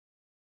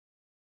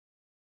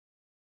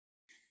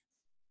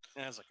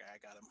Yeah, I was like, I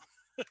got him.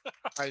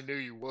 I knew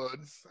you would.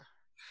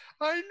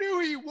 I knew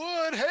he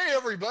would. Hey,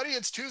 everybody,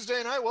 it's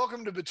Tuesday night.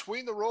 Welcome to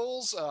Between the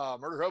Rolls,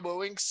 Murder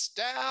Hobo Inc.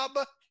 Stab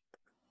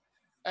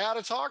at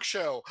a talk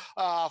show.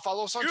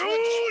 Follow us on Twitch.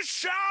 You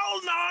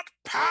shall not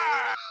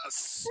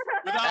pass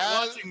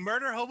without watching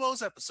Murder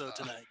Hobo's episode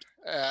tonight.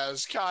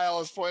 As Kyle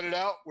has pointed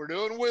out, we're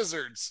doing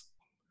Wizards.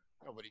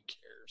 Nobody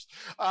cares.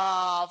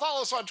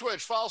 Follow us on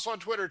Twitch. Follow us on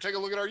Twitter. Take a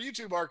look at our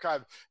YouTube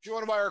archive. If you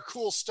want to buy our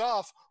cool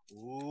stuff,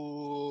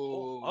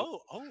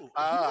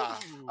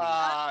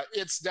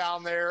 it's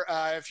down there.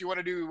 If you want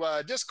to do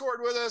Discord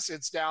with us,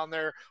 it's down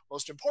there.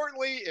 Most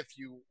importantly, if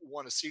you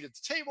want a seat at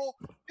the table,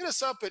 hit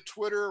us up at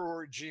Twitter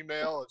or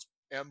Gmail. It's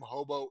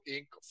mhobo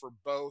inc for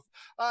both,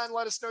 and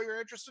let us know you're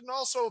interested. And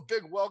also a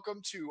big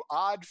welcome to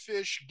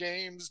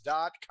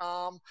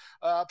oddfishgames.com,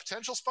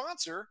 potential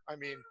sponsor. I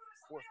mean,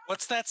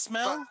 what's that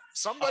smell?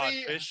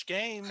 Somebody Oddfish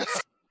Games.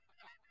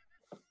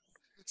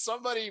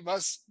 Somebody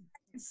must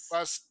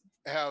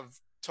have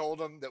told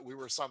them that we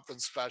were something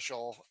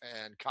special,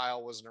 and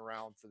Kyle wasn't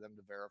around for them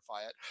to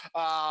verify it.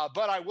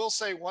 But I will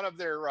say one of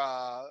their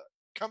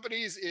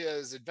companies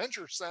is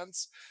Adventure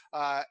Sense,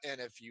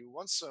 and if you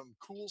want some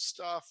cool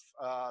stuff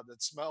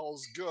that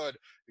smells good,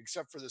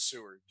 except for the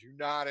sewer, do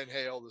not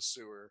inhale the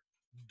sewer.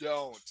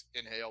 Don't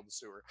inhale the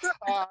sewer.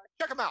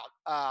 Check them out,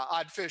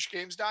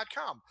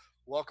 oddfishgames.com.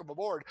 Welcome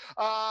aboard.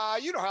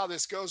 You know how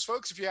this goes,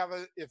 folks. If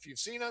you've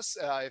seen us,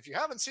 if you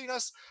haven't seen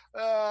us,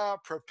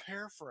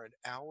 prepare for an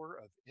hour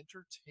of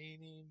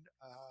entertaining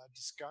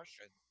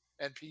discussion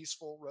and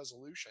peaceful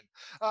resolution.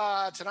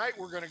 Tonight,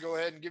 we're going to go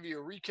ahead and give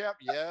you a recap.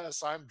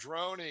 Yes, I'm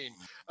droning.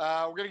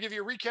 We're going to give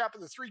you a recap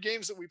of the 3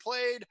 games that we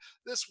played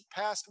this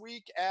past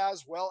week,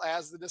 as well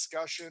as the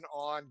discussion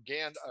on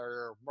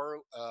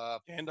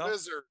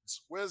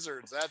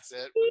Wizards. That's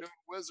it. We're doing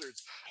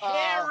Wizards.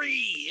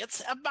 Harry.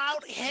 It's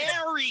about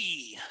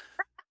Harry.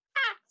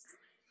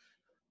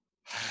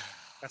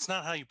 That's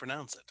not how you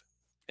pronounce it.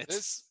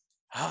 It's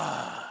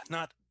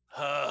not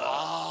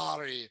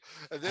Harry.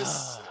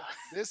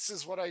 This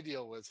is what I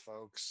deal with,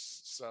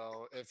 folks.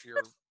 So if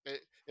you're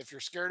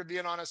scared of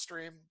being on a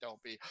stream,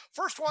 don't be.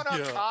 First one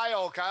up,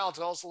 Kyle. Kyle,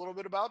 tell us a little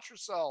bit about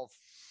yourself.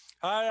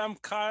 Hi, I'm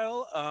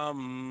Kyle.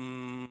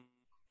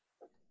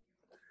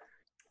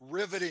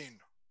 Riveting.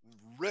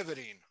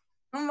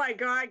 Oh my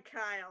God,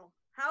 Kyle.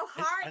 How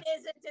hard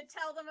is it to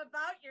tell them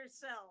about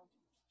yourself?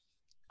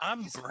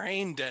 I'm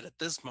brain dead at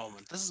this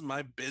moment. This is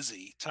my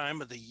busy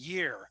time of the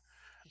year.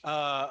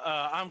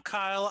 I'm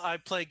Kyle. I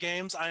play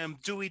games. I am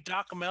Dewey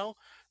Docamel,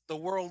 the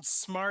world's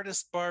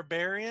smartest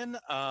barbarian,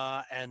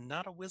 and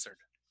not a wizard.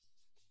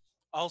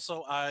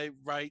 Also, I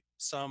write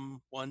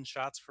some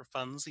one-shots for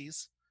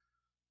funsies.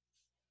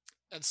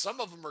 And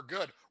some of them are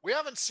good. We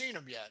haven't seen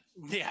them yet.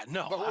 Yeah,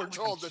 no. But we're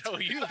told that. Show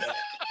you that.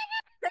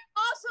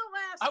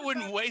 I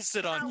wouldn't waste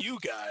it on you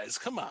guys.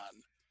 Come on.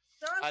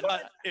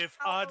 If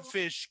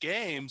Oddfish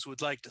Games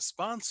would like to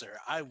sponsor,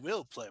 I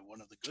will play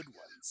one of the good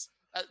ones.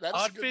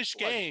 Oddfish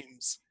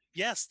Games.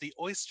 Yes, the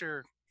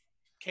oyster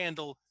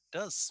candle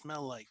does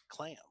smell like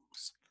clams.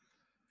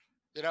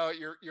 You know,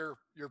 you're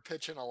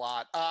pitching a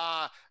lot.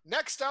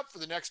 Next up for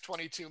the next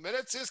 22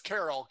 minutes is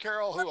Carol.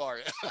 Carol, who are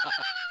you?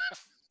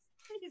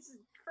 Jesus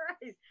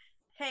Christ.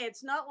 Hey,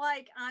 it's not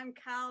like I'm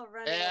Kyle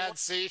running. And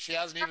see, she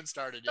hasn't even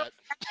started yet.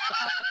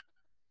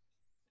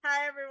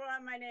 Hi,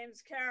 everyone. My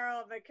name's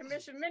Carol. I'm a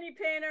commissioned mini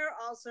painter,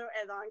 also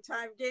a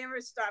longtime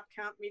gamer. Stop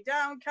counting me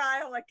down,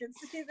 Kyle. I can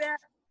see that.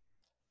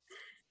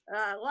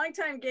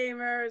 Longtime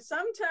gamer,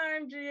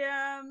 sometime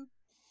GM.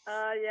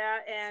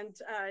 And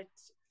I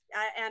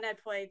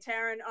play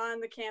Taryn on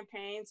the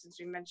campaign, since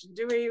you mentioned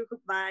Dewey,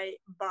 my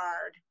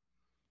bard.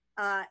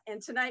 And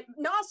tonight,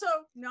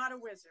 also not a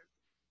wizard.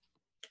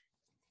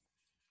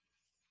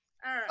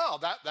 All right. Oh,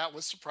 that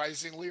was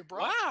surprisingly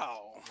abrupt.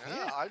 Wow.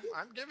 Yeah.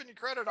 I'm giving you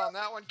credit on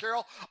that one,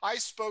 Carol. I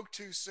spoke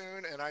too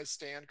soon, and I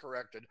stand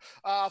corrected.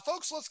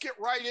 Folks, let's get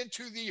right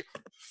into the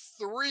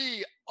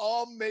 3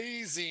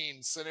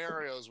 amazing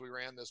scenarios we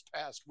ran this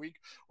past week.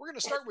 We're going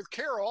to start with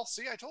Carol.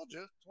 See, I told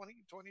you,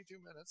 22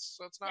 minutes,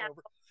 so it's not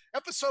over.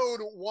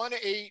 Episode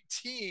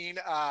 118,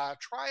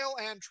 Trial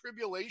and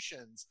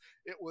Tribulations.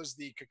 It was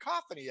the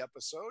Cacophony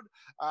episode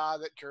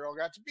that Carol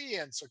got to be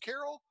in. So,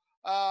 Carol,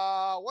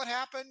 what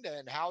happened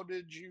and how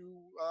did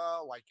you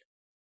like it?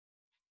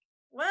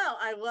 Well,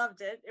 I loved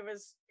it. It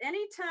was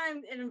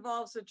anytime it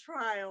involves a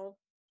trial.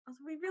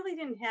 We really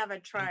didn't have a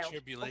trial. And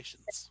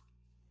tribulations.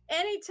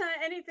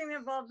 Anything that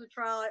involves a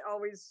trial, I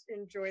always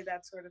enjoy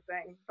that sort of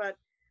thing. But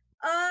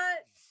I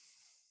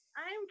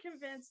am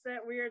convinced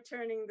that we are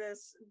turning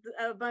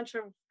a bunch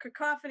of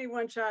Cacophony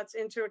one-shots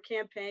into a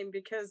campaign,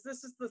 because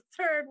this is the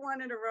third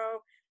one in a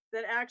row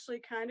that actually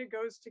kind of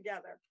goes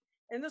together.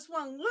 And this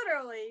one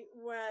literally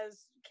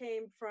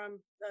came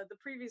from the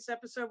previous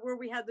episode where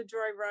we had the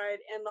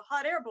joyride and the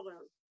hot air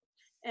balloon,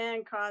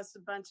 and caused a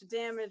bunch of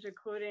damage,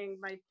 including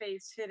my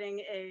face hitting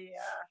a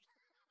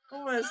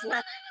what was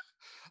that?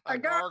 A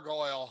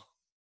gargoyle.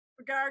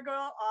 A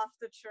gargoyle off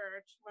the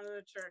church, one of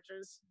the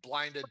churches.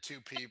 Blinded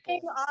 2 people.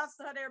 Off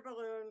the hot air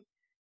balloon.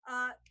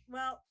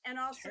 And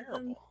also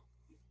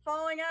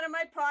falling out of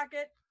my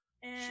pocket.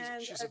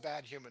 And she's a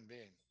bad human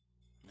being.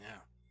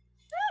 Yeah.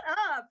 shut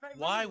up.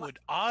 Why would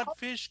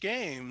Oddfish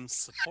Games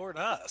support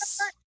us?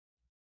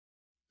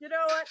 You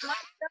know what? My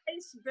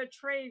dice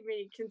betrayed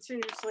me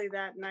continuously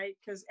that night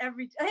because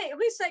hey, at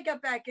least I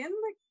got back in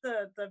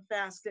the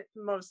basket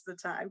most of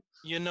the time.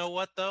 You know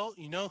what though?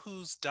 You know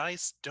whose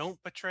dice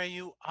don't betray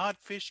you?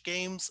 Oddfish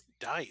Games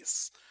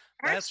dice.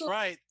 That's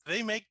right.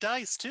 They make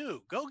dice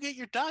too. Go get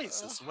your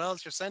dice as well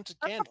as your scented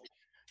candle.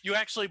 You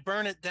actually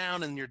burn it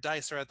down and your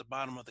dice are at the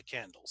bottom of the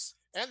candles.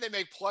 And they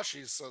make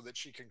plushies so that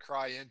she can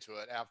cry into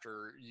it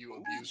after you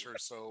abuse her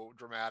so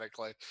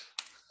dramatically.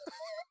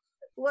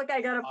 Look,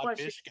 I got a plushie.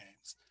 Oddfish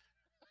Games.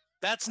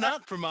 That's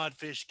not from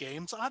Oddfish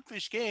Games.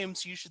 Oddfish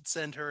Games, you should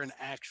send her an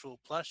actual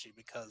plushie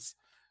because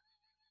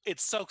it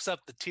soaks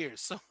up the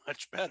tears so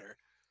much better.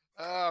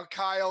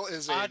 Kyle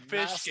is a Oddfish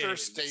master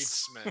Games.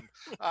 statesman.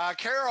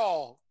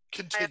 Carol,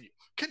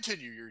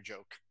 continue your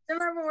joke. I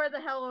remember where the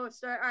hell I was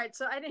starting. All right,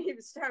 so I didn't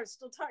even start. I was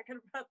still talking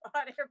about the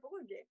hot air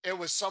balloon game. It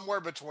was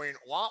somewhere between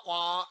wah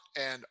wah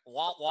and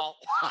wah wah.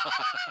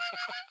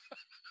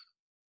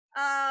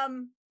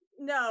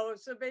 No,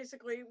 so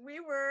basically we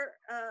were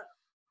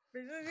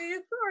the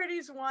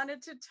authorities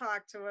wanted to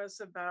talk to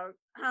us about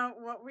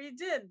what we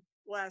did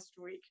last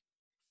week.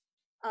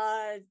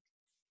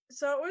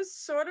 So it was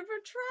sort of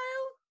a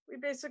trial. We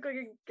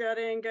basically got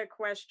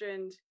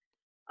questioned.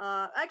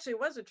 Actually, it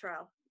was a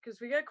trial because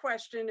we got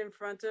questioned in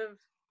front of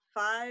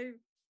five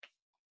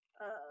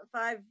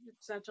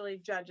essentially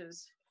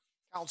judges.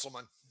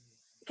 Councilman,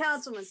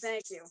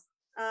 thank you.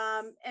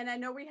 And I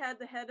know we had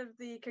the head of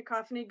the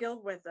Cacophony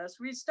Guild with us.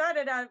 We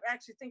started out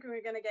actually thinking we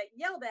were going to get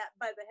yelled at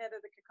by the head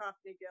of the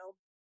Cacophony Guild.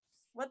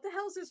 What the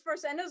hell's his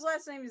first? I know his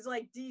last name is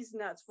like D's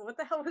nuts, but what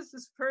the hell was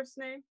his first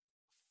name?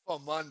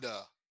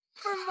 Famunda.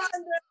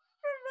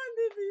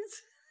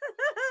 D's.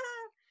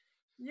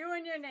 You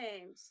and your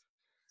names.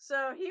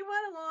 So he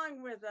went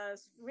along with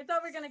us. We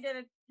thought we were going to get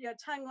a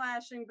tongue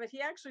lashing, but he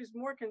actually is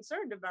more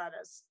concerned about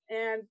us.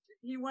 And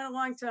he went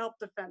along to help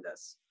defend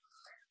us.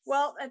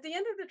 Well, at the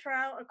end of the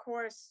trial, of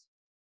course,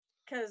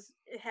 because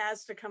it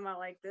has to come out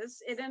like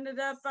this, it ended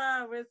up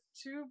with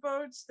 2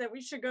 votes that we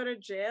should go to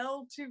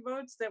jail, 2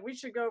 votes that we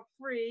should go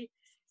free,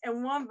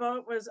 and 1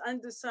 vote was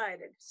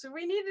undecided. So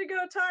we needed to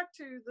go talk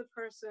to the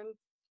person.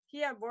 He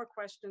had more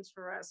questions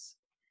for us.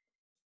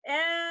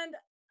 And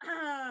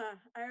I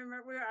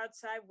remember we were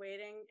outside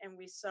waiting and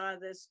we saw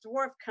this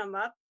dwarf come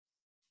up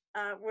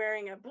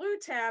wearing a blue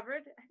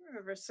tabard. I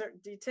remember certain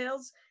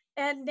details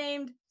and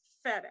named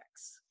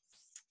FedEx.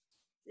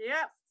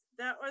 Yep,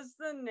 that was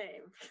the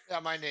name.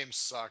 Yeah, my names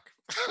suck.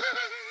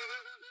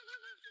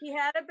 He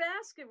had a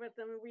basket with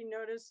him, and we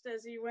noticed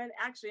as he went.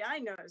 Actually, I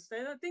noticed.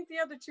 I think the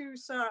other 2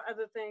 saw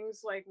other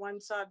things, like one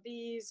saw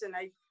bees, and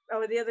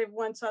the other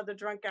one saw the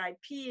drunk guy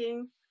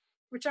peeing,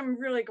 which I'm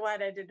really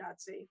glad I did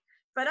not see.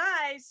 But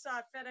I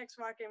saw FedEx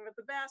walk in with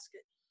the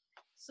basket.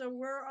 So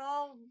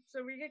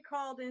we get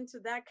called into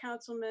that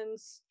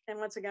councilman's, and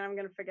once again, I'm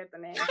going to forget the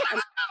name.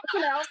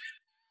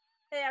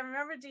 Hey, I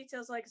remember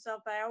details like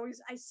yourself, but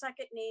I suck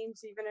at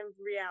names even in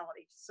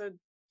reality. So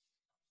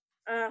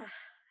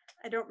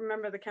I don't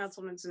remember the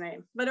councilman's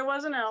name, but it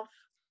was an elf.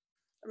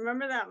 I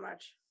remember that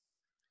much.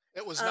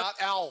 It was not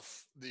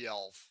Alf, the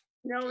elf.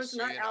 No, it was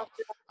not Alf.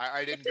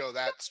 I didn't go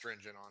that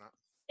stringent on it.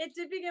 It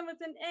did begin with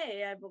an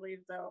A, I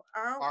believe, though.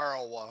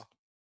 Arwa.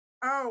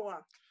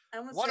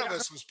 One of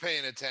us was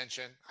paying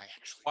attention. I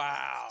actually.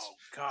 Wow,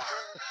 God.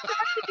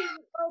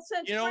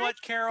 You know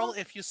what, Carol?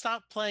 If you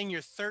stop playing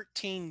your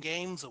 13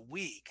 games a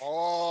week,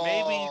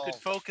 maybe you could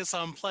focus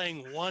on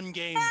playing 1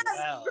 game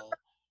well.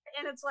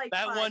 And it's like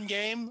that 1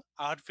 game,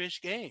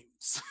 Oddfish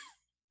Games.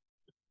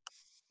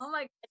 Oh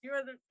my God, you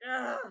are the.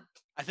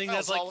 I think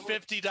that's like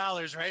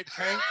 $50, right,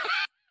 Frank?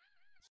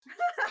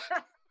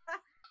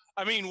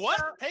 I mean,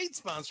 what? Paid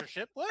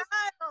sponsorship? What?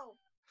 Kyle,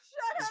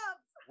 shut up.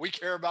 We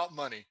care about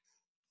money.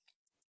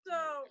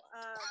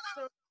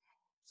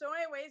 So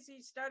anyways,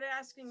 he started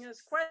asking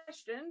us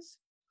questions,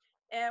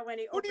 and when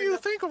he what do you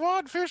think of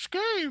Oddfish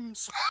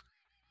Games?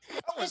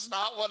 That was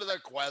not one of the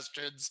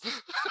questions. They're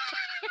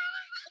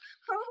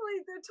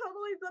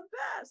totally the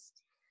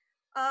best.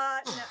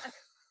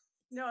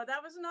 No,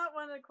 that was not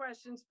one of the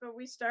questions, but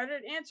we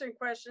started answering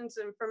questions,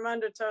 and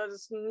Fermunda told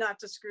us not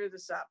to screw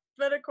this up.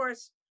 But of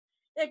course,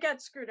 it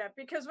got screwed up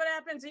because what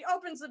happens, he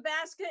opens the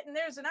basket, and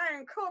there's an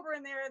iron cobra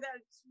in there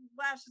that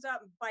lashes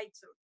out and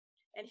bites him.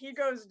 And he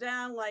goes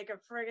down like a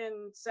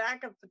friggin'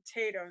 sack of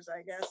potatoes,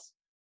 I guess,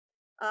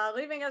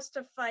 leaving us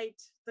to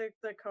fight the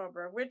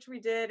cobra, which we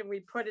did, and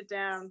we put it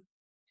down.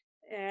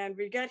 And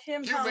we got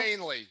him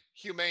humanely,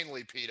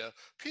 PETA.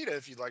 PETA,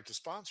 if you'd like to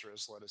sponsor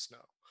us, let us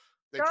know.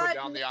 They put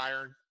down the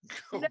iron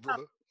cobra.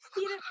 No,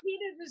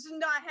 PETA does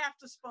not have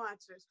to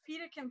sponsor us.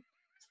 PETA can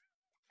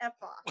F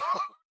off.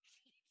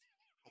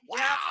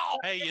 Wow.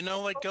 Hey, you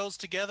know what goes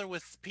together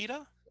with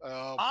PETA?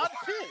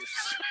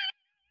 Oddfish.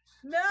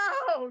 No,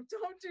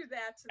 don't do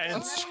that to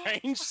and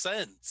Strange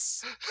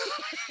Sense.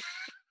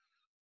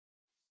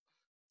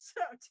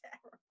 So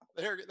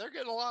terrible. They're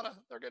getting a lot of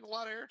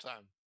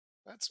airtime.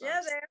 That's Yeah,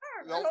 nice.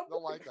 they are.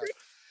 They'll like that.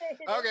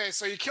 Okay,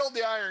 so you killed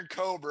the Iron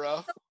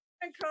Cobra.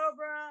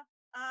 Cobra.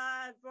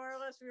 More or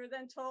less, we were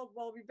then told,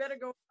 well, we better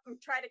go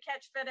and try to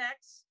catch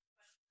FedEx.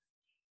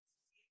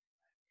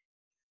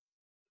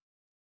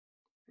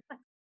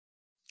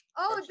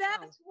 Oh,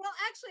 well,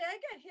 actually, I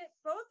got hit.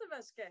 Both of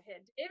us got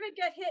hit. David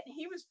got hit and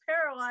he was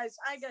paralyzed.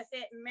 I got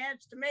hit and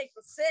managed to make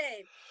the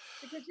save.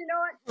 Because you know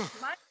what?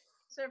 My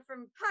dice are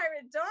from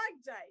Pirate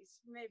Dog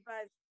Dice, made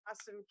by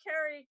awesome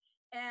Kerry,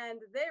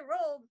 and they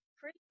rolled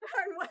pretty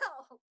darn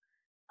well.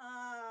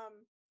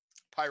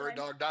 Pirate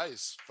Dog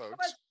Dice,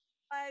 folks.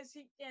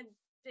 And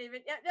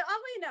David,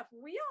 oddly enough,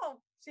 we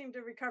all seemed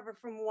to recover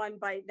from one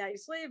bite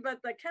nicely,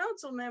 but the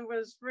councilman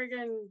was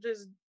friggin'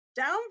 just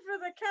down for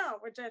the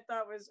count, which I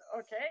thought was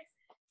okay.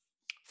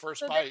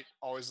 First bite,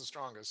 always the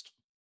strongest.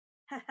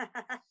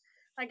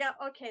 I got,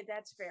 okay,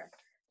 that's fair.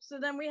 So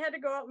then we had to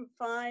go out and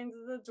find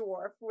the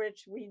dwarf,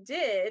 which we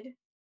did,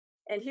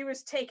 and he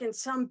was taking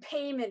some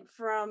payment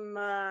from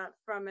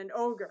an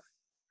ogre.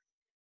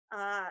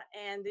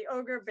 And the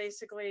ogre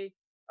basically,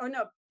 so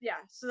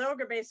the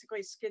ogre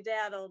basically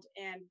skedaddled,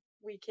 and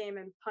we came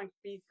and punk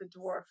beat the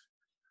dwarf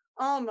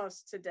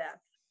almost to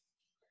death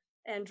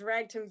and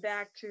dragged him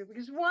back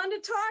because we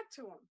wanted to talk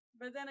to him.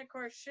 But then, of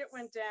course, shit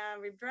went down.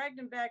 We dragged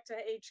him back to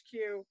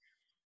HQ.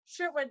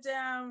 Shit went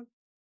down.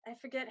 I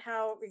forget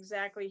how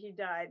exactly he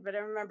died, but I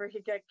remember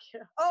he got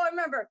killed. Oh, I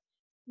remember.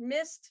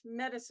 Missed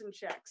medicine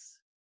checks.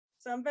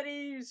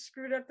 Somebody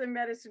screwed up the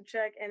medicine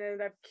check and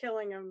ended up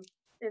killing him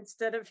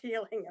instead of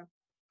healing him.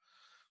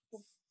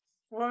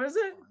 What was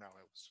it? Oh, no,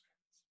 it was.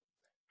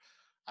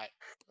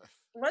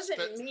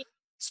 Wasn't me.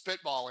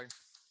 Spitballing.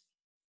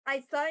 I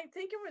thought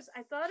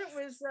it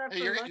was.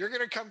 Hey, you're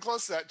going to come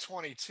close to that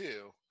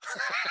 22.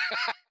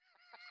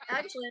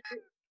 Actually,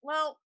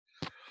 well,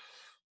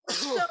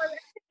 so I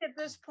think at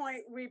this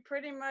point we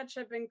pretty much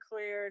have been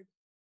cleared.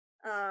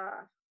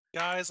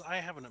 Guys, I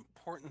have an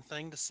important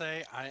thing to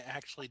say. I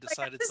actually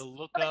decided to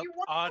look up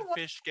Odd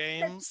Fish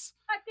Games,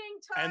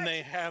 and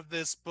they have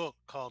this book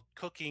called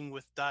Cooking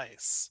with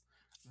Dice,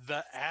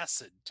 The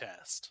Acid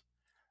Test.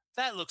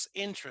 That looks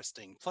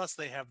interesting. Plus,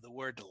 they have the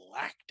word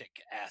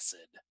lactic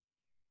acid.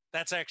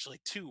 That's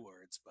actually 2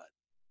 words, but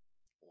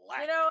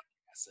lactic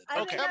acid.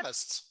 Okay.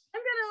 Chemists.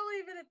 I'm going to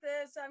leave it at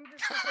this. I'm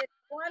just going to say, if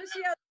you want to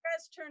see how the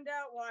rest turned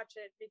out, watch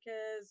it,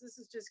 because this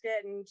is just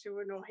getting too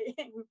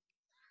annoying.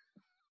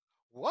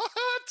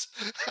 What?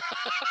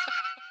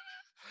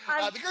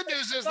 The good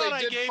news is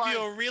I gave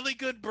you a really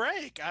good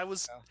break.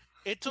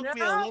 It took me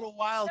a little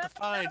while to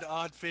find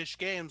Odd Fish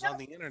Games on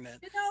the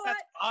internet. You know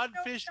That's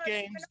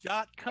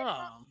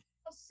oddfishgames.com.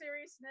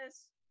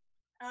 Seriousness.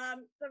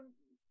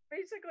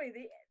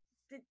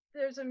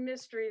 There's a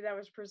mystery that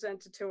was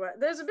presented to us.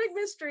 There's a big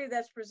mystery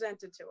that's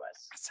presented to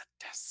us.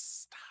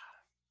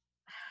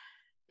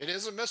 It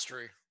is a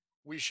mystery.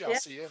 We shall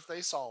see if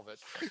they solve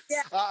it.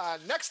 Yeah.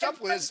 Next up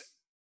was.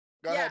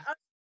 Go ahead.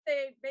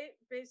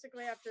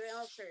 Basically after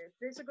that,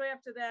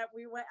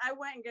 I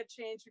went and got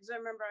changed because I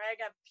remember I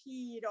got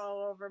peed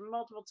all over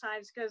multiple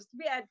times because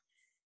we had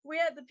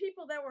the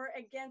people that were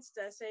against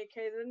us,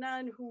 aka the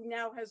nun who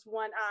now has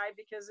one eye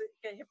because it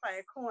got hit by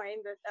a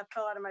coin that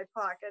fell out of my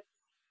pocket,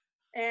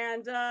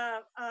 and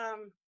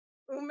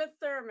Uma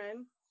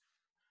Thurman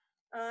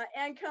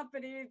and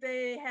company.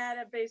 They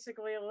had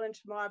basically a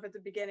lynch mob at the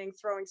beginning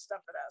throwing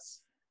stuff at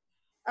us.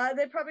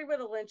 They probably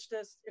would have lynched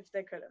us if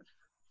they could have.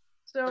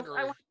 So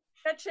I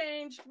got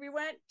changed. We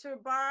went to a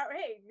bar.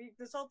 Hey,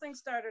 this whole thing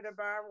started at a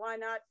bar. Why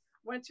not?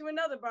 Went to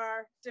another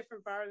bar,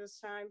 different bar this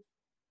time.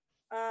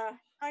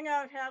 Hung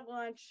out, had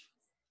lunch,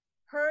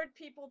 heard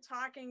people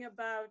talking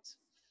about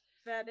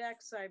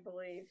FedEx, I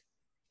believe.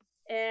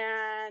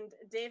 And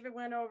David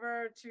went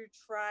over to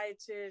try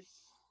to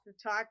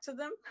talk to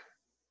them.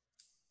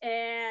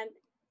 And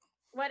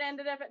what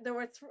ended up, there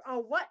were,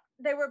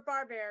 they were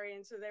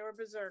barbarians, so they were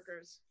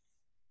berserkers.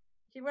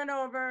 He went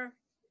over,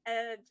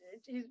 and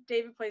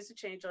David plays a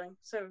changeling,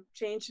 so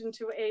changed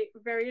into a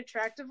very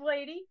attractive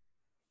lady.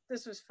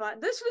 This was fun.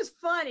 This was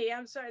funny.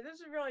 I'm sorry. This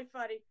was really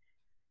funny.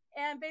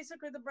 And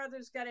basically, the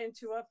brothers got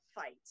into a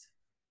fight.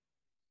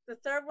 The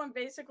third one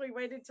basically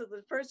waited till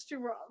the first 2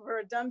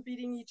 were done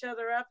beating each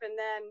other up, and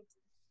then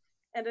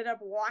ended up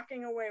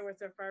walking away with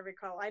her, if I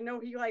recall. I know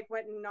he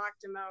went and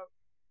knocked him out,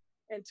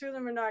 and 2 of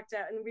them were knocked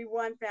out, and we all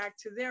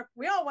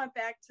went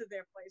back to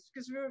their place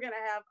because we were going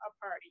to have a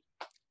party.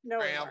 No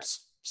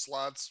Ramps,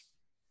 sluts.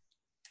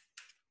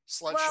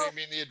 Slut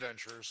shaming the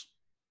adventurers.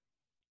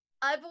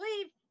 I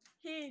believe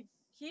he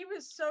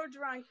was so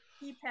drunk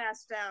he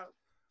passed out,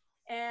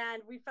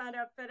 and we found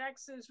out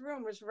FedEx's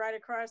room was right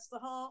across the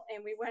hall,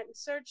 and we went and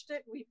searched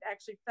it. We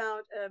actually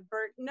found a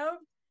burnt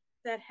note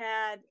that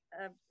had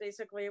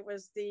basically it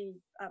was the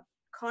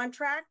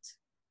contract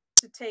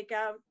to take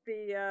out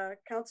the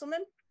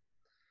councilman.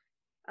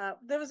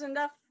 There was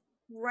enough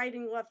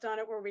writing left on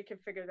it where we could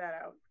figure that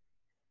out.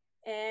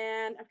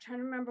 And I'm trying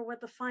to remember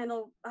what the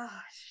final.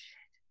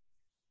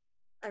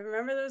 I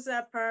remember there was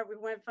that part. We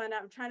went and found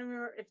out. I'm trying to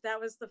remember if that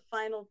was the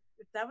final.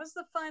 If that was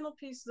the final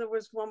piece, there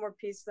was one more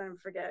piece that I'm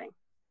forgetting.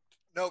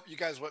 Nope, you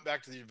guys went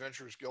back to the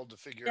Adventurers Guild to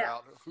figure Yeah.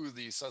 out who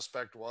the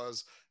suspect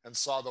was and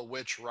saw the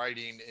witch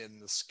riding in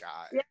the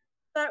sky. Yeah.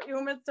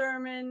 Uma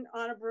Thurman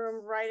on a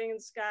broom riding in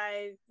the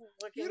sky.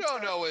 You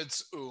don't know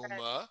it's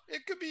Uma.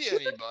 It could be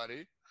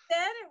anybody.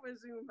 Then it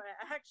was Uma,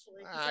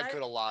 actually. I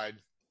could have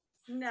lied.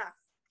 No.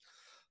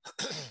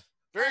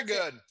 Very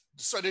good.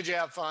 So did you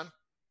have fun?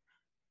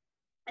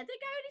 I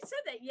think I already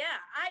said that. Yeah.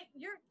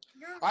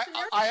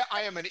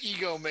 I am an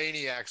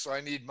egomaniac, so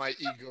I need my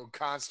ego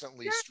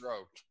constantly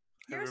stroked.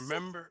 I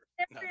remember.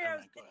 No, go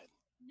ahead.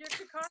 Your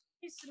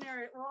cacophony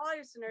scenario, well, all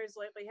your scenarios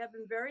lately have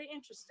been very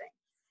interesting.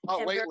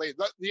 Oh, wait.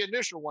 The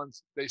initial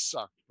ones, they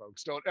sucked,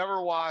 folks. Don't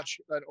ever watch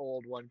that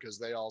old one because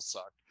they all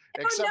sucked.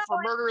 Except for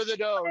Murder of the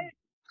Dode.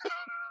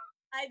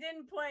 I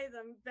didn't play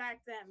them back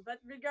then, but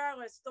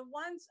regardless, the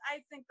ones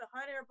I think the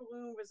hot air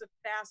balloon was a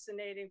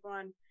fascinating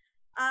one.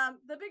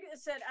 The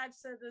biggest I've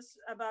said this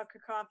about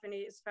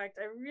cacophony is fact.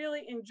 I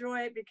really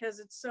enjoy it because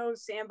it's so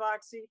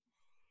sandboxy.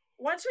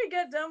 Once we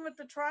get done with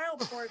the trial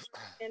portion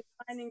and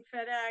finding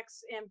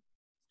FedEx, and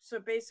so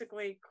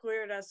basically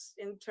cleared us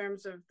in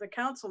terms of the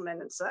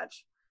councilmen and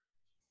such.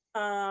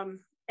 And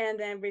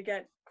then we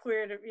got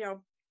cleared,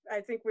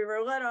 I think we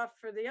were let off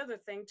for the other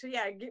thing too.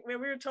 Yeah, we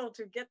were told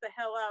to get the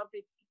hell out,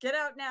 get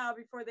out now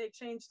before they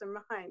change their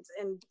minds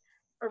and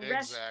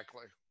arrest.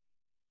 Exactly.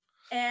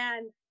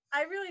 And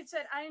I really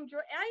said I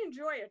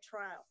enjoy a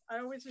trial. I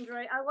always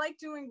enjoy. I like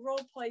doing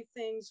role play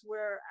things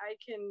where I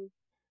can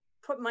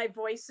put my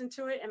voice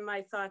into it and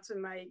my thoughts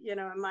and my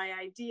my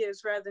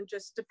ideas rather than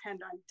just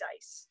depend on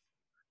dice.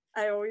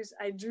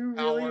 I do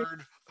really.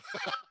 Howard.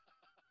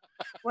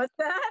 What's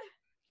that?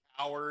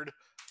 Howard.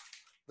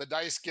 The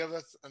dice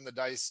giveth and the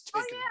dice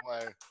taketh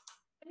away.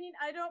 I mean,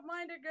 I don't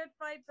mind a good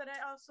fight, but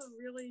I also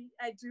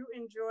I do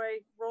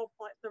enjoy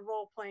the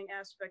role playing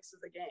aspects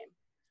of the game.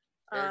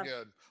 Very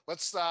good.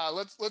 Let's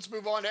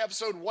move on to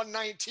episode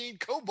 119,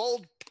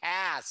 Kobold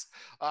Pass.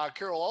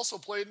 Carol also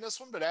played in this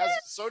one, but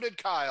so did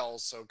Kyle.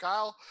 So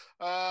Kyle,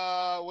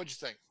 what'd you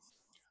think?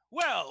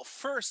 Well,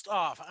 first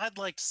off, I'd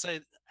like to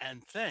say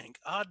and thank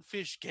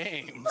Oddfish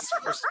Games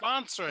for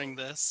sponsoring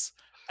this.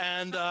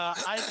 And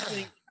I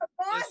think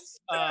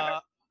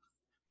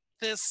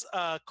this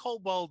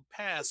Kobold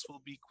Pass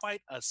will be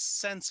quite a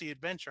sensy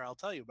adventure I'll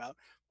tell you about,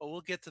 but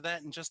we'll get to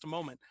that in just a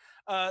moment.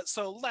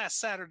 So last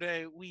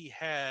Saturday, we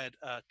had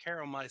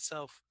Carol,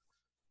 myself,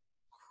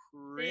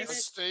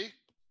 Christy,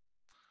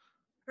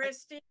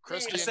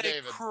 and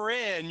David.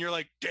 And you're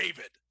like,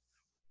 David.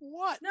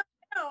 What? No,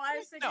 I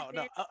was thinking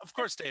No, of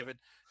course, David.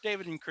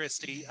 David and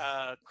Christy.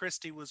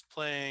 Christy was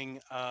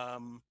playing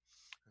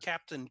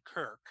Captain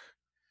Kirk.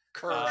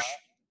 Captain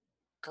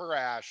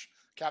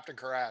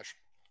Karash.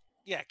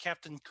 Yeah,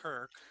 Captain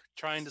Kirk,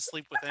 trying to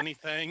sleep with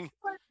anything.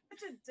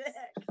 Such a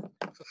dick.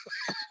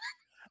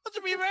 But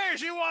to be fair,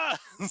 she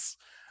was.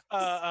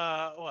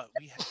 What?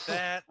 We had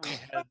that. We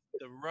had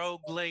the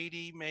rogue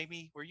lady,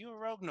 maybe. Were you a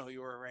rogue? No,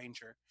 you were a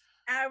ranger.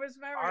 I was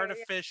my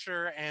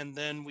Artificer, and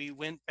then we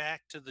went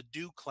back to the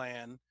Dew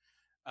clan,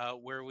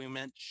 where we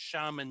met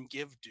Shaman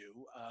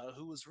Givedew,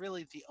 who was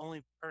really the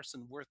only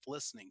person worth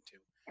listening to,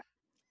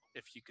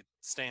 if you could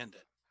stand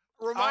it.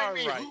 Remind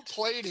me who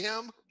played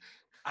him?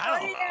 I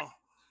don't know.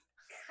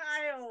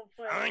 Kyle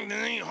played. I think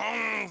the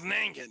Holmes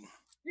naked.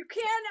 You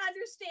can't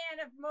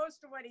understand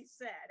most of what he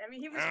said. I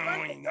mean, he was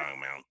funny.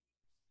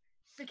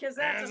 Because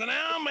there's an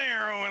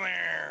owlbear over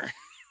there.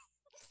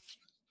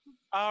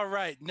 All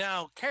right.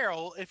 Now,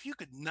 Carol, if you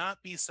could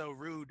not be so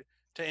rude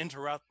to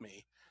interrupt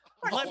me,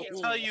 let me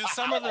tell you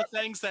some of the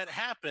things that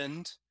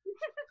happened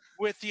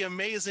with the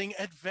amazing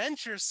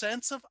adventure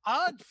sense of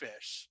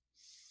Oddfish.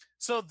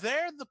 So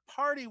there the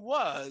party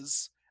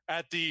was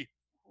at the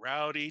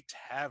Rowdy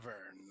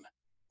Tavern.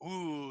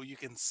 Ooh, you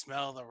can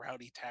smell the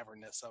rowdy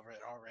tavernness of it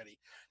already.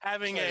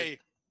 Having a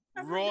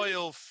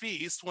royal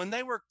feast when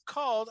they were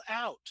called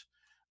out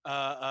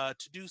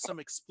to do some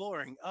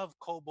exploring of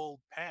Kobold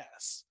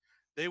Pass.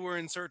 They were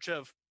in search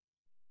of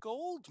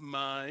gold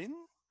mine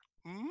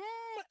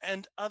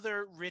and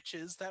other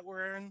riches that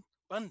were in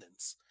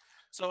abundance.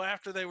 So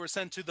after they were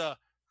sent to the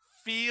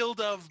field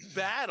of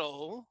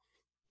battle,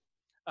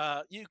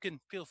 you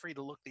can feel free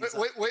to look these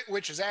up.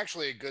 Which is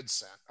actually a good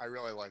scent. I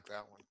really like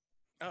that one.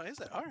 Oh,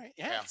 is it? All right.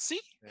 Yeah. See,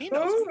 he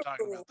knows what I'm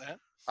talking about that.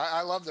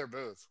 I love their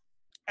booth.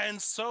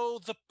 And so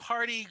the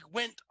party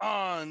went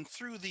on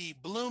through the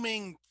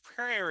blooming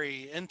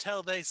prairie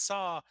until they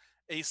saw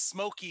a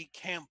smoky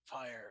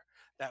campfire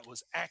that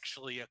was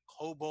actually a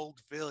kobold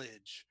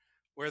village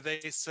where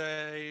they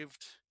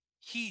saved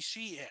he,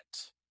 she,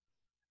 it.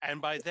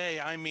 And by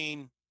they, I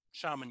mean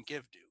Shaman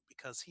Givedew,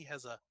 because he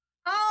has a...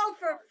 Oh,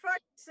 for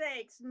fuck's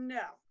sakes, no.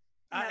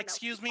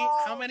 Excuse me,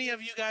 how many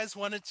of you guys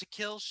wanted to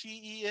kill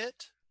she,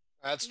 it?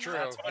 That's true.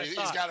 He's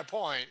got a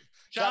point.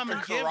 Shaman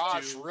Captain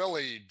Karash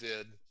really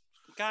did.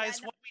 Guys,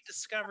 what we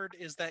discovered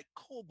is that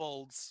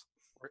kobolds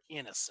were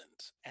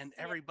innocent, and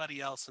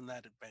everybody else in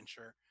that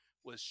adventure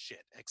was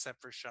shit,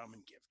 except for Shaman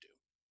Givedew,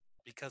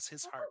 because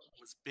his heart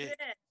was big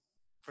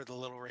for the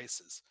little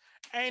races.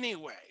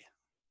 Anyway,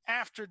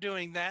 after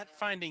doing that,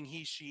 finding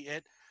he, she,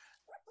 it,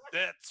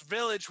 that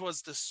village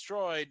was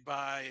destroyed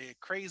by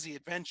crazy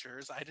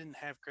adventures. I didn't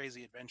have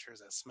crazy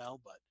adventures as smell,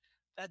 but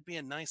that'd be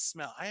a nice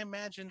smell. I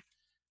imagine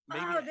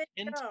maybe Oh, a there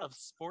you hint go. of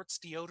sports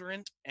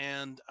deodorant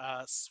and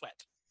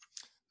sweat.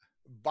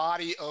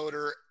 Body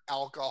odor,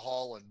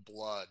 alcohol, and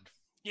blood.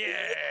 Yeah,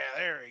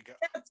 there we go.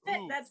 That's it.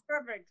 Ooh. That's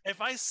perfect.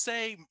 If I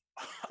say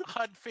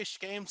Odd Fish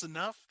Games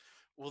enough,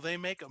 will they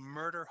make a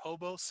murder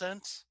hobo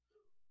scent?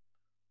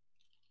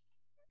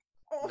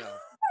 Oh. No,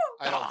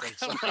 I don't Oh, think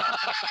so. come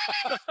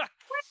on.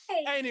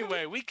 Hey,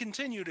 Anyway, we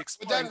continued Would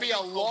exploring. that be a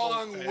hobo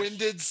fish.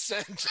 long-winded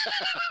scent?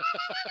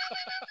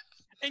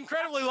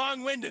 Incredibly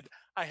long-winded.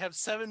 I have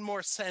 7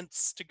 more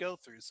cents to go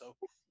through, so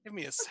give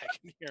me a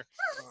second here.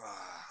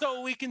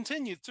 So we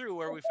continued through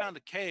where we found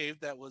a cave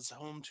that was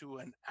home to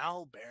an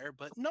owlbear,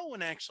 but no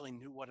one actually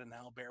knew what an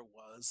owlbear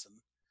was.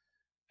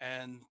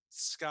 And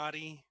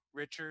Scotty,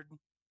 Richard,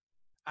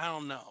 I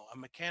don't know, a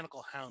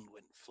mechanical hound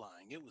went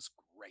flying. It was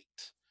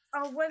great.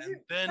 oh, was And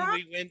it? then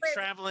we went Wait.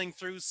 traveling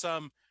through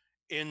some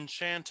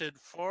enchanted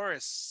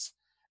forests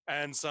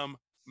and some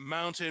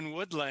mountain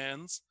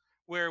woodlands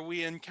where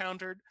we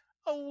encountered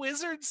a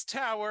wizard's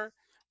tower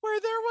where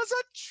there was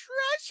a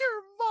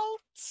treasure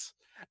vault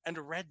and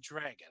a red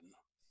dragon.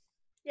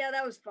 Yeah,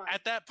 that was fun.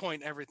 At that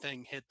point,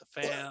 everything hit the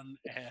fan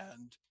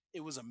and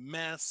it was a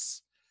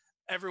mess.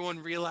 Everyone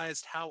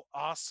realized how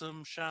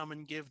awesome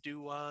Shaman Givdu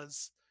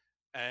was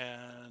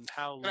and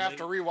how I'm gonna have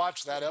to late-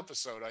 rewatch that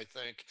episode, I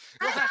think.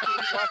 You'll have to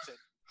rewatch it.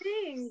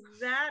 Being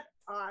that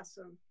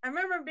awesome. I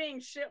remember being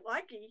shit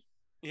lucky.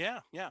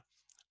 Yeah, yeah.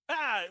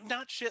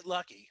 Not shit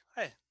lucky.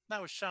 Hey,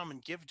 that was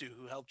Shaman Givdu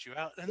who helped you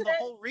out. And the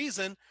whole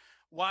reason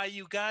why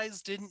you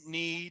guys didn't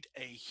need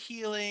a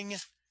healing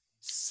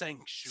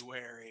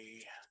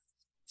sanctuary.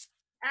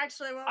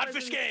 Actually, what Odd was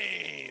Fish in-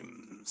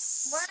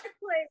 Games. Well,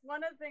 actually,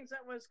 one of the things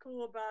that was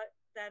cool about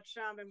that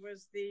shaman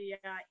was the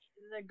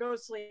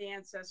ghostly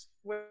ancestor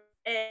with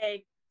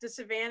A,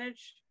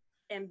 disadvantage,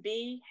 and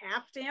B,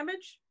 half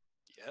damage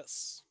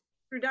Yes.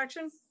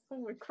 reduction.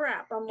 Holy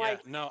crap. I'm Yeah,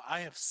 like, no,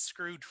 I have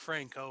screwed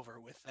Frank over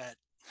with that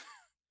Yeah,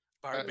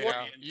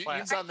 barbarian you've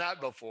class. done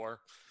that before.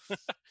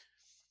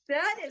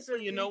 that is a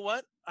Well, you know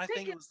what? I think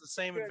think it was the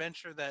same good.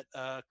 adventure that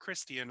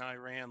Christy and I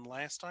ran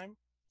last time,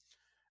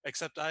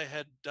 except I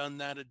had done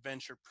that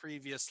adventure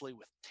previously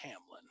with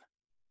Tamlin.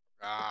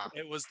 Ah,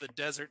 It was the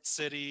desert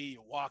city.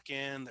 You walk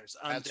in, there's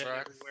That's undead right.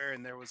 everywhere,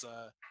 and there was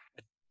a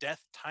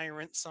death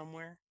tyrant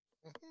somewhere.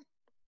 Mhm.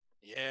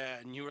 Yeah,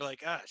 and you were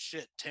like,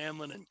 shit,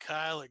 Tamlin and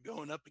Kyle are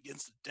going up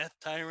against a death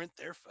tyrant.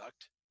 They're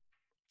fucked.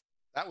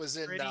 that was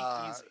in Pretty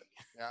easy.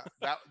 yeah,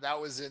 that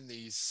was in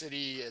the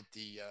city at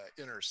the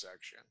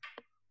intersection,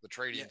 the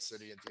trading Yes.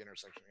 city at the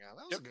intersection. Yeah,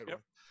 that was Yep, a good yep.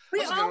 one. We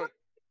That was a good one. almost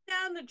took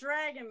down the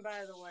dragon,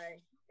 by the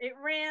way. It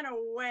ran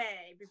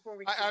away before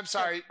we. I'm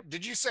sorry.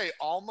 Did you say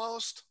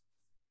almost?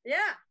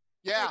 Yeah.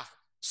 Yeah.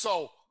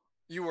 So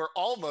you were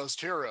almost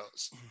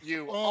heroes.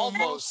 You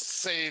Almost. almost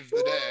saved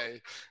the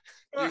day.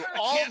 You Can't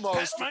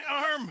almost. pat my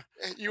arm.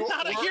 You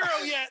Not a were- hero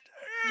yet.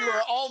 You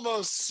were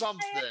almost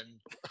something.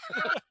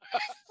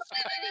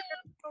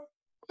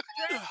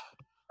 Dragon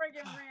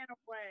friggin' ran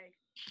away.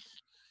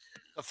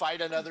 To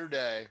fight another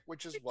day,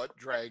 which is what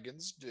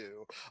dragons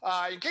do.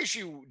 In case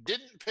you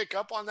didn't pick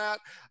up on that,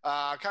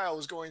 Kyle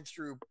was going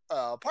through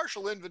a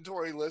partial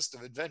inventory list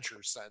of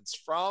adventure scents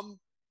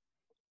from,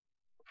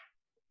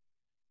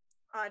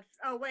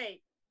 Oh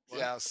wait. What?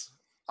 yes,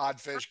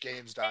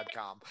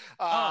 oddfishgames.com.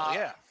 Oh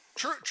yeah.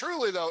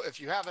 Truly, though, if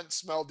you haven't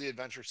smelled the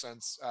adventure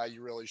scents,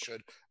 you really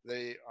should.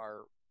 They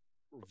are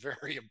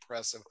very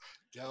impressive.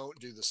 Don't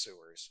do the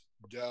sewers.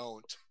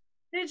 Don't.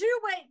 Did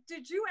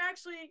you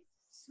actually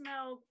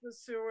smell the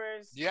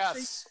sewers?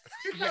 Yes.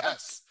 So you-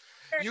 Yes.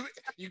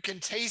 You can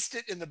taste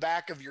it in the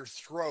back of your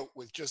throat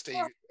with just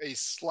a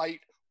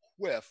slight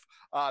whiff.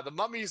 The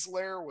mummy's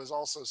lair was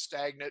also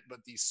stagnant,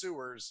 but the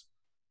sewers,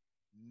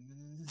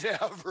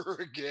 never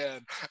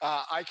again.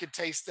 I could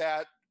taste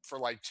that for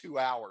like 2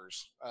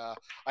 hours. I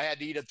had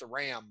to eat at the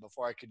Ram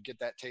before I could get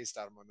that taste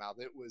out of my mouth.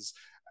 It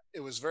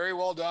was very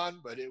well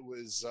done, but it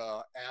was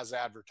as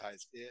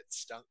advertised. It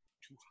stunk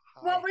to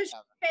high What was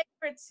heaven. your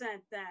favorite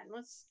scent then?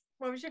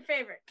 What was your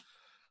favorite?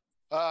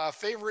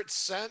 Favorite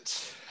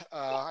scent?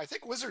 I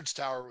think Wizard's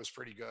Tower was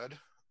pretty good.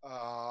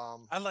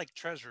 I like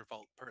Treasure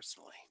Vault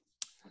personally.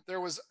 There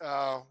was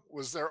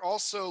there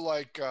also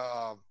like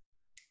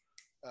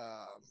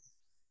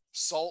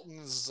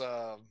Sultan's?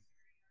 Oh,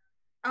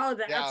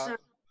 that's Yeah,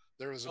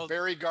 there was a Oh.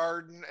 berry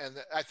garden,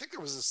 and I think there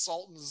was a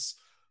Sultan's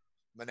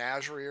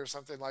menagerie or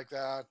something like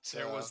that.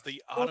 There was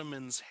the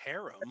Ottoman's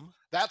harem.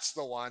 That's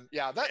the one.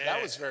 Yeah,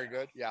 that was very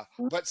good. Yeah,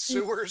 but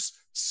sewers,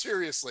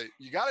 seriously,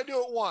 you got to do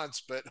it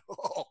once. But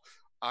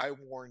I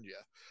warned you.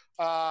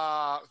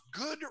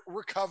 Good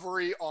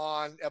recovery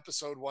on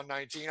episode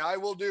 119. I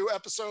will do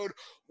episode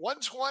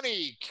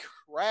 120,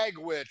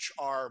 Cragwitch,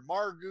 our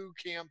Margu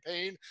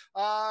campaign.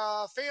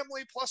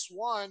 Family Plus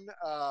One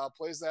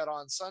plays that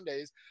on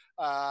Sundays.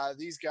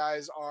 These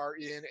guys are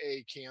in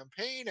a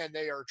campaign and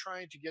they are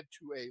trying to get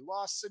to a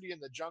lost city in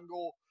the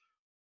jungle.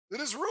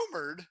 that is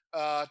rumored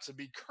to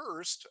be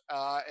cursed,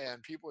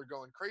 and people are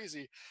going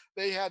crazy.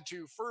 They had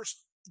to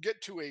first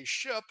get to a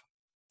ship.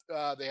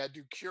 They had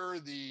to cure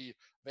the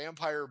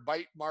vampire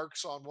bite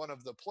marks on one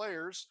of the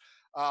players.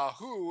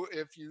 Who,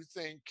 if you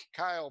think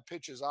Kyle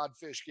pitches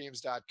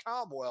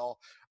oddfishgames.com well,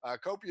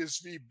 Copious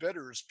v.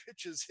 Bitters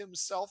pitches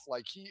himself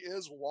like he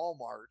is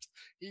Walmart.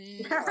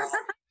 He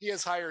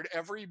has hired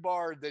every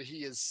bard that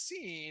he has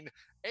seen,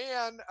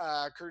 and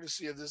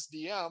courtesy of this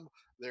DM,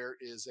 there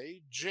is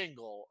a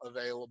jingle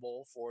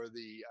available for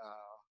the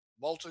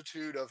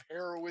multitude of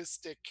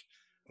heroistic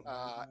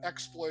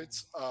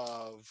exploits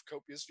of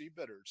Copious v.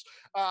 Bitters.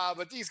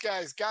 But these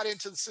guys got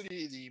into the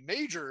city, the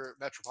major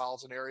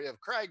metropolitan area of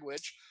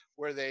Cragwitch,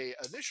 where they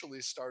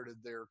initially started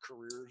their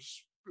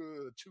careers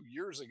 2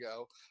 years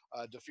ago,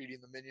 defeating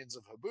the minions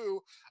of Habu.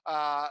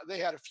 They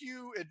had a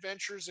few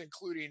adventures,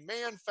 including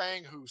Man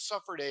Fang, who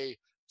suffered a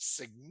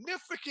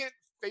significant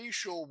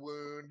facial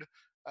wound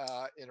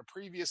in a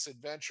previous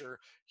adventure.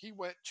 He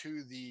went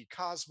to the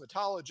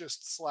cosmetologist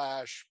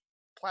slash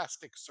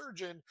plastic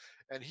surgeon,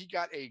 and he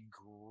got a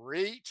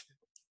great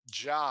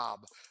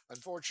job.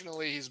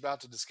 Unfortunately, he's about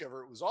to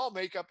discover it was all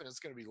makeup, and it's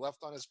going to be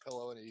left on his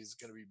pillow, and he's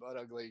going to be butt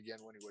ugly again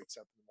when he wakes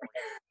up in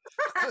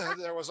the morning.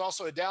 There was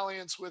also a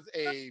dalliance with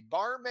a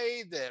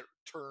barmaid that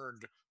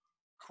turned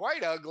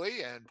quite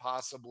ugly and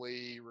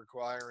possibly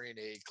requiring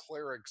a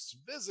cleric's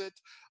visit.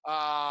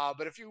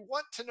 But if you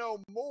want to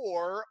know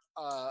more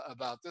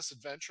about this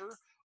adventure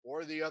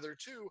or the other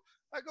two,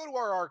 go to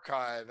our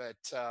archive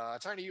at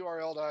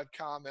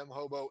tinyurl.com,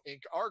 mhobo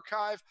inc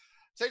archive.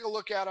 Take a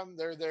look at them.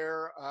 They're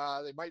there.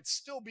 They might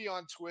still be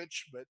on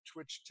Twitch, but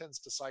Twitch tends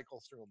to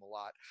cycle through them a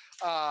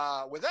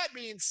lot. With that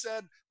being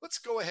said, let's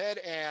go ahead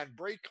and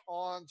break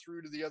on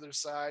through to the other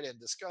side and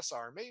discuss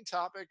our main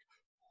topic,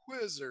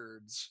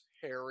 wizards,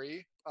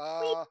 Harry.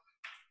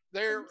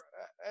 They're,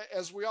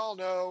 as we all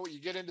know, you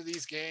get into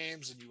these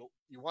games and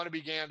you want to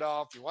be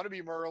Gandalf, you want to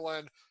be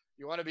Merlin,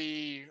 you want to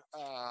be...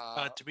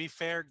 to be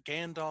fair,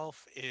 Gandalf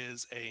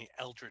is a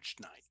Eldritch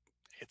Knight.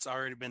 It's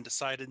already been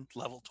decided,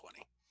 level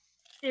 20.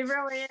 He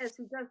really is.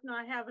 He does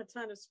not have a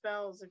ton of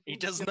spells. He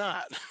does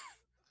not.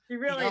 He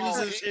really he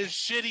uses his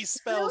shitty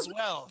spells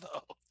well,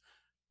 though.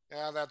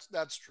 Yeah,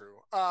 that's true.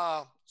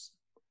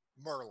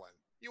 Merlin.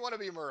 You want to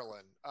be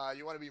Merlin.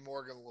 You want to be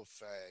Morgan Le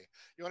Fay.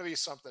 You want to be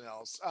something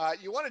else.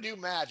 You want to do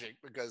magic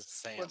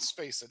because, let's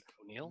face it.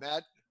 O'Neill?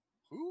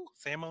 Who?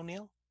 Sam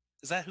O'Neill?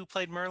 Is that who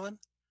played Merlin?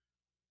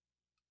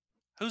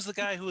 Who's the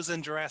guy who was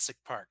in Jurassic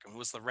Park and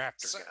was the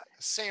raptor guy?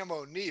 Sam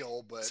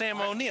O'Neill, but... Sam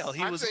O'Neill.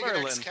 He was thinking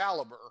Merlin.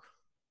 Excalibur.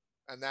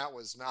 And that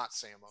was not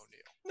Sam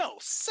O'Neill. No,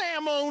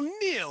 Sam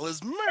O'Neill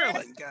is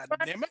Merlin,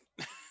 goddammit.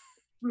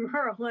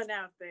 Merlin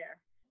out there.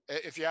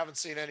 If you haven't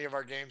seen any of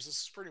our games, this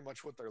is pretty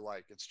much what they're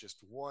like. It's just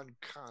one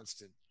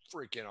constant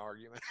freaking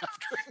argument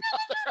after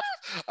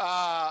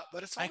another.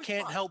 But it's I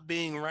can't fun. help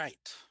being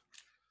right.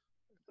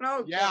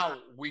 Oh, yeah, God.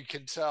 We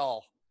can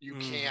tell. You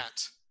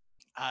can't.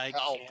 I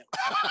help.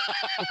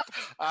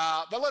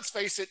 Can't. But let's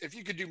face it, if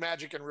you could do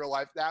magic in real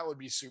life, that would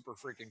be super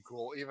freaking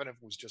cool, even if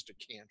it was just a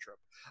cantrip.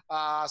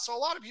 So a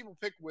lot of people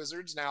pick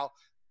wizards. Now,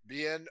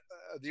 being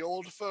the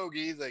old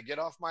fogey, the get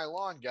off my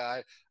lawn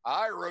guy,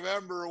 I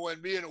remember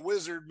when being a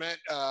wizard meant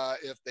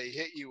if they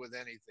hit you with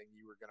anything,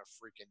 you were going to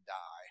freaking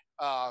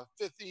die.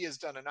 50 has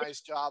done a nice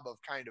job of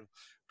kind of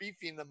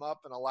beefing them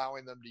up and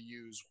allowing them to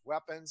use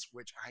weapons,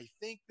 which I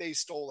think they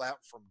stole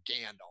that from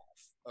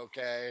Gandalf,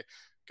 okay?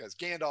 Because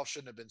Gandalf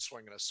shouldn't have been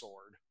swinging a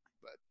sword.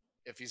 But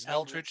if he's an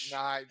Eldritch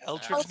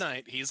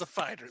Knight, he's a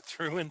fighter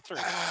through and through.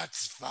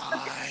 That's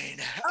fine.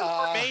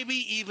 Maybe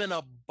even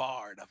a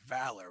bard, a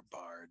valor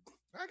bard.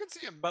 I can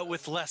see him. But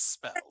with less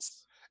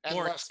spells. And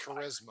more less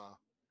charisma.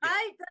 Yeah.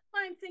 That's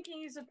why I'm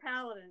thinking he's a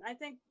paladin. I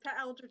think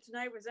Eldritch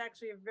Knight was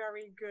actually a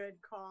very good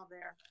call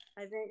there.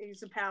 I think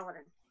he's a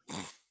paladin.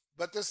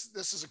 But this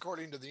is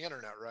according to the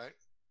internet, right?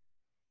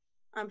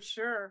 I'm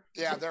sure.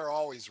 Yeah, they're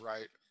always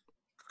right.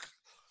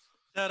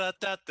 Da da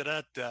da da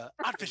da da.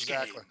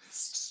 Exactly.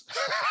 So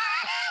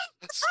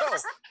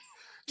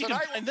you can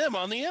find them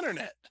on the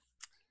internet.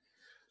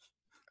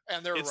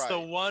 And they're it's right. the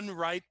one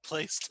right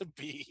place to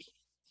be.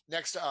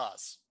 Next to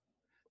us.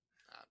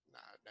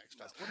 Next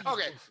to us.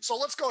 Okay, so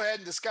let's go ahead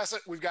and discuss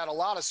it. We've got a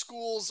lot of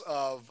schools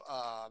of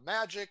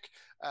magic.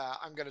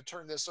 I'm going to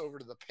turn this over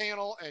to the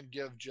panel and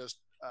give just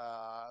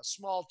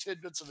small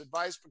tidbits of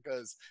advice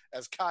because,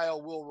 as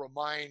Kyle will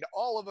remind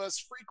all of us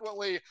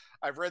frequently,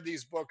 I've read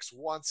these books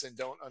once and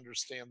don't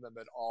understand them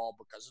at all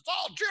because it's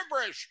all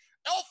gibberish.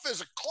 Elf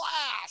is a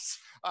class.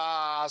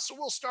 So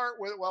we'll start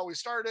with,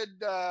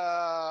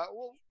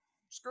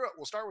 screw it.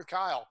 We'll start with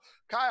Kyle.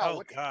 Kyle,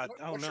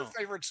 what's your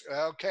favorite?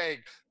 Okay,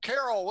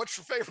 Carol, what's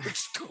your favorite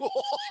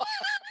school?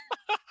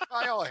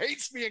 Kyle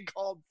hates being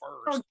called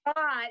first. Oh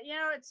God,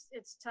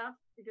 it's tough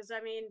because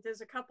I mean,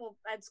 there's a couple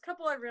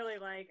I really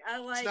like.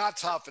 It's not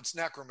tough. It's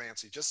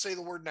necromancy. Just say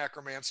the word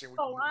necromancy. And we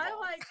can move I on.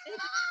 like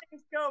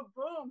things go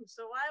boom.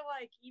 So I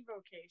like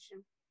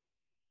evocation.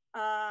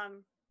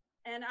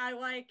 And I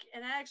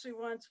actually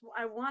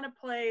I want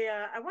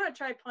to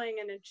try playing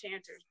an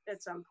enchanter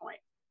at some point.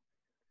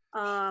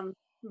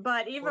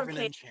 But Dwarven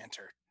evocation.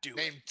 enchanter. Do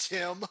Named it.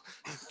 Tim.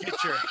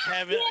 Get your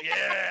heaven.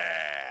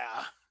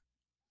 Yeah.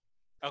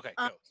 Okay,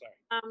 go.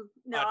 Sorry.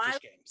 No,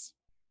 Oddfish Games.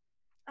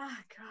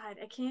 God,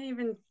 I can't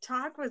even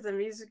talk with him.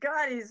 He's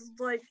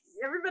like,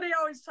 everybody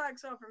always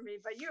talks over me,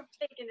 but you have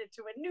taken it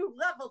to a new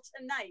level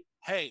tonight.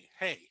 Hey,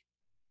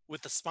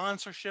 with the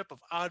sponsorship of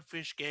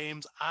Oddfish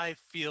Games, I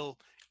feel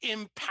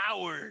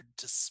empowered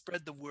to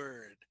spread the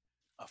word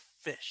of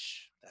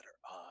fish that are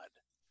odd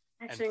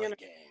Actually, and I'm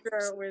play gonna games.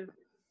 start with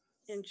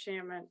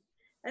enchantment.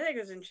 I think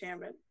it's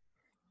enchantment.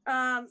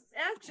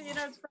 Actually,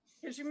 it's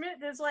funny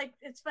because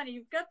it's funny.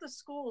 You've got the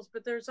schools,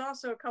 but there's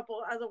also a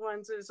couple other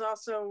ones. There's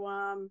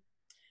also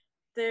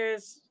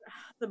there's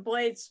the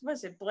Blades.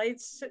 What's it?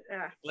 Blades.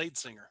 Blade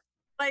Singer.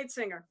 Blade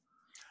Singer.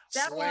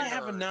 That one I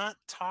have not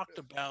talked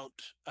about.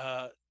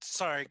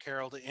 Sorry,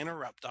 Carol, to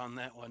interrupt on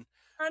that one.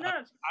 Oh,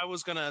 no. I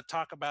was going to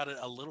talk about it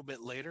a little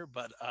bit later,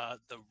 but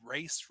the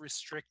race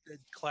restricted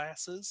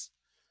classes,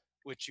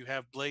 which you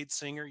have Blade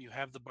Singer, you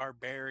have the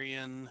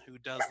Barbarian who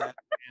does that,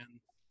 and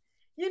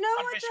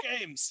Oddfish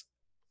Games.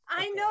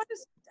 I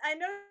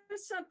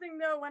noticed something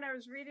though when I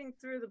was reading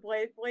through the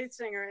Blade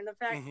Singer, and the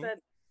fact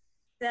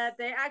that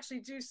they actually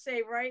do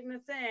say right in the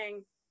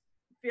thing,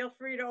 feel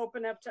free to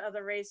open up to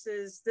other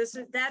races.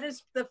 That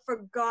is the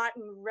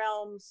Forgotten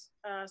Realms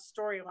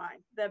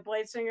storyline. That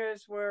Blade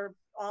Singers were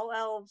all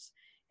elves,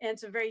 and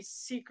it's a very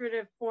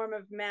secretive form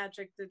of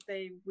magic that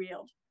they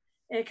wield.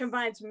 And it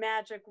combines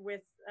magic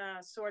with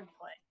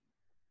swordplay.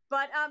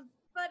 But as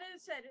I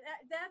said,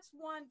 that's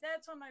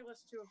on my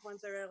list too of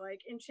ones that I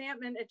like.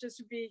 Enchantment, it just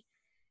would be.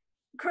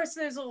 Of course,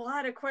 there's a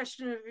lot of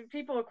questioning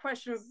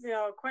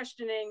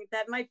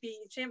that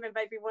enchantment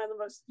might be one of the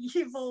most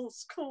evil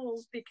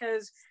schools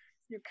because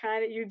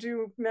you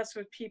do mess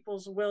with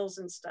people's wills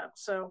and stuff.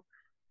 So,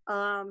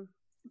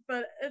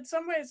 but in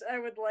some ways, I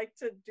would like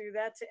to do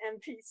that to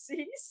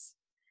NPCs.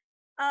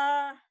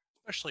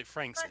 Especially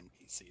Frank's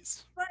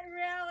NPCs. But in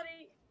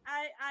reality,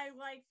 I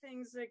like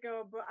things that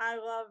go. But I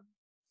love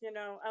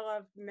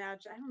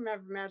magic. I don't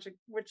remember magic.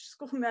 Which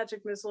school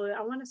magic missile?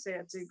 I want to say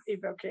it's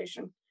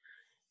evocation.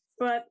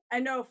 But I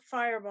know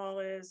Fireball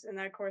is, and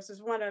that, of course,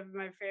 is one of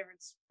my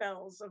favorite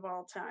spells of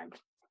all time.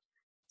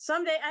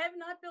 Someday, I have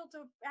not built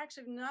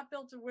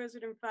a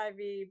wizard in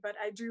 5e, but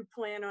I do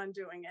plan on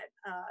doing it.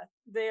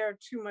 They are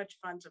too much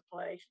fun to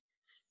play.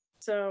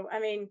 So, I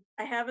mean,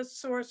 I have a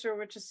sorcerer,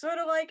 which is sort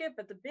of like it,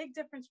 but the big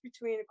difference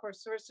between, of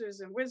course,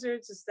 sorcerers and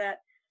wizards is that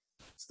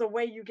it's the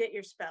way you get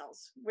your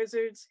spells.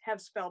 Wizards have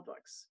spell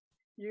books.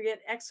 You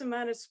get X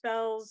amount of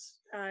spells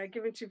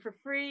given to you for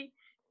free,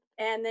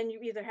 and then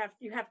you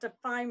have to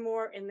find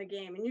more in the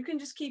game, and you can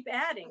just keep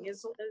adding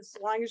as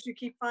long as you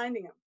keep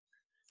finding them.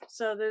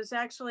 So there's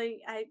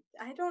actually, I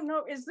don't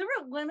know, is there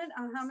a limit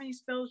on how many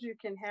spells you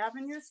can have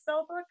in your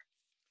spell book?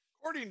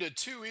 According to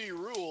 2E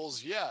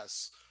rules,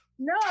 yes.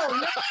 No.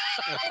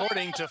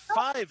 According to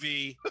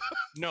 5e,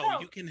 no,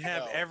 you can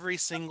have every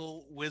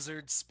single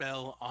wizard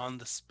spell on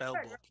the spell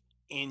book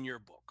in your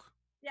book.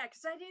 Yeah,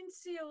 because I didn't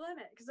see a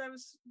limit, because I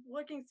was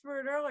looking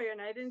through it earlier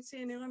and I didn't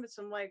see any limits.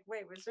 I'm like,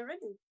 wait, was there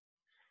any?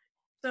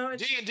 So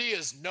D&D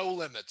is no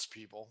limits,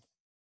 people.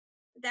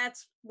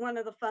 That's one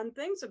of the fun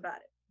things about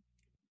it.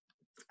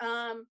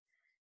 And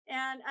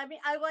I mean,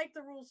 I like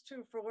the rules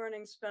too for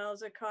learning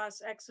spells. It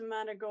costs X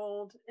amount of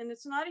gold, and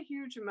it's not a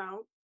huge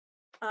amount,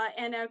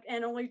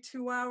 and only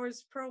 2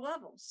 hours per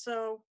level.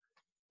 So,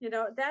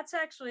 that's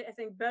actually, I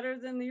think, better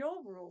than the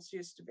old rules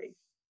used to be.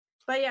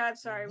 But yeah, I'm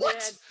sorry.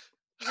 What?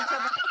 Hey,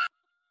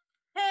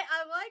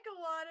 I like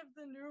a lot of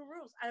the new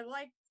rules. I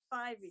like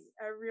 5e.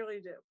 I really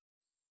do.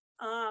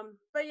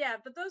 But yeah,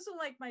 but those are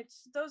like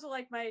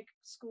my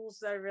schools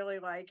that I really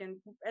like, and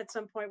at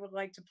some point would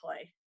like to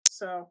play.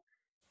 So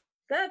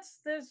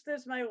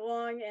there's my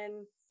long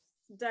and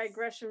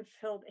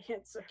digression-filled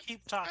answer.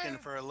 Keep talking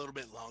for a little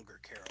bit longer,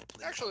 Carol,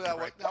 please. Actually,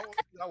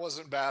 that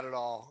wasn't bad at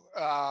all.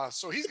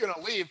 So he's going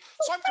to leave.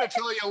 So I'm going to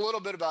tell you a little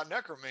bit about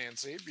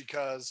necromancy,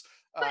 because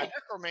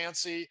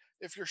necromancy,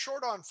 if you're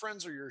short on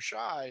friends or you're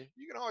shy,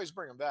 you can always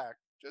bring them back.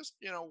 Just,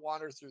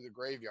 wander through the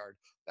graveyard.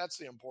 That's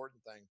the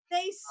important thing.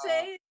 They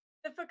say it's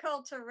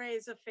difficult to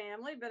raise a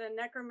family, but a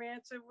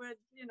necromancer would,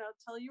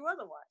 tell you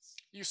otherwise.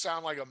 You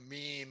sound like a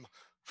meme.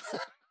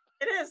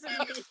 It is a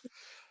meme.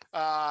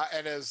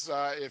 And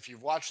if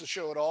you've watched the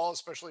show at all,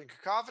 especially in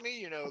Cacophony,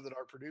 you know that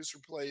our producer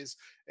plays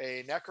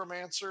a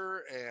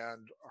necromancer,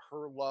 and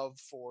her love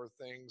for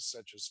things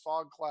such as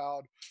Fog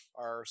Cloud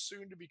are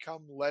soon to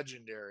become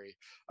legendary.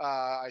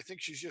 I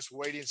think she's just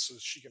waiting so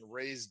she can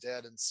raise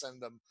dead and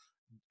send them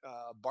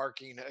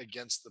barking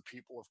against the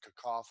people of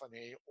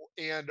Cacophony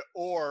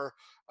or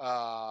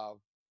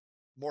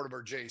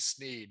Mortimer J.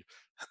 Sneed.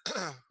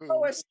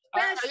 Who,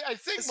 I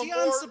think is he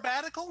on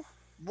sabbatical?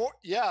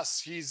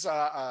 Yes, he's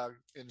an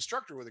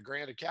instructor with a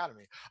Grand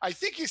Academy. I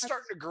think he's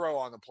starting to grow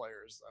on the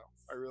players,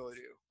 though. I really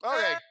do.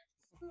 Okay.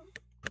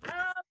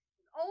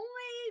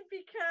 Only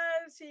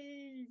because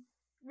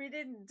we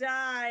didn't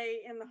die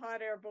in the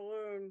hot air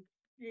balloon.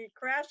 He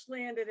crash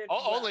landed it.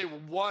 Only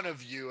one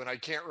of you, and I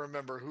can't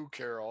remember who,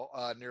 Carol,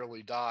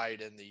 nearly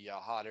died in the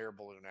hot air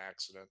balloon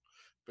accident.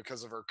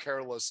 because of her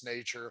careless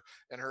nature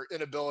and her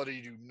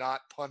inability to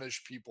not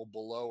punish people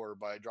below her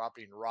by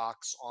dropping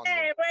rocks on them.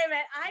 Hey, wait a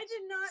minute. I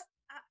did not.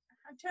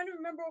 I'm trying to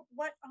remember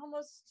what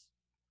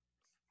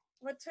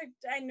took.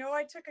 I know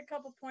I took a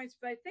couple points,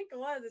 but I think a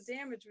lot of the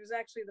damage was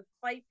actually the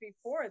fight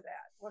before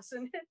that,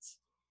 wasn't it?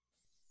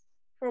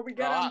 Before we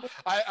got on board.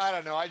 I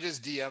don't know. I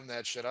just DM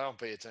that shit. I don't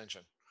pay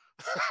attention.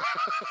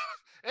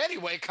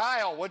 Anyway,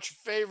 Kyle, what's your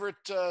favorite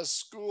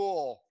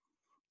school?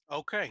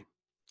 Okay,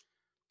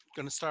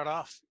 going to start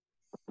off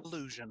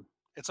illusion.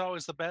 It's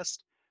always the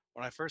best.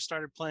 When I first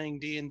started playing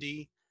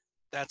D&D,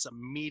 that's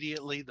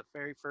immediately the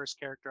very first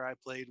character I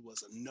played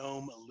was a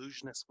gnome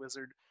illusionist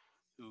wizard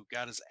who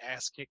got his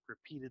ass kicked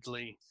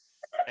repeatedly.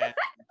 And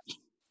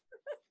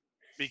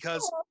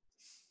because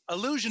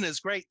illusion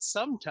is great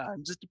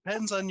sometimes, it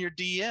depends on your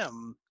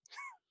DM.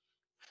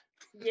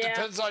 It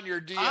depends on your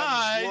DM's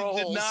I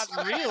roles. did not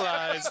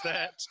realize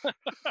that.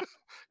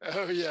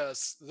 Oh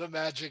yes, the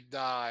magic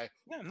die.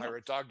 Yeah, no.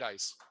 Pirate dog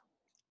dice.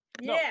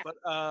 Yeah. No,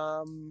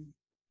 but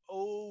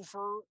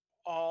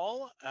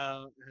overall,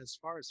 as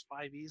far as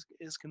 5e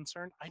is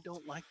concerned, I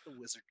don't like the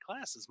wizard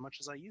class as much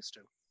as I used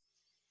to.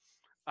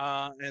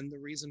 And the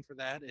reason for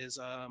that is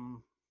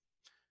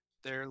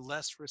they're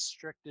less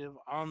restrictive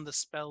on the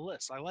spell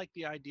list. I like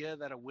the idea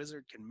that a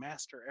wizard can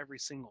master every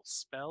single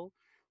spell,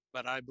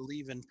 but I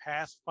believe in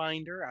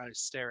Pathfinder. I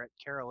stare at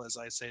Carol as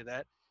I say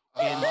that.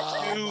 In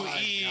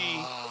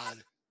 2e,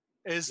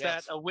 is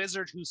that a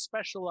wizard who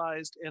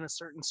specialized in a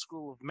certain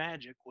school of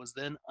magic was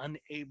then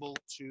unable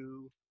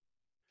to.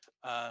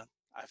 I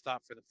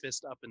thought for the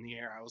fist up in the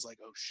air, I was like,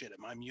 oh shit,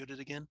 am I muted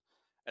again?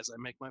 As I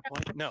make my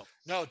point? No,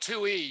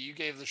 2e. You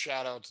gave the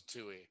shout out to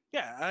 2e.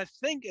 Yeah, I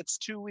think it's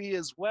 2e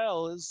as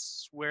well,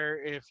 is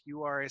where if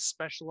you are a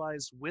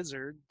specialized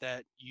wizard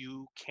that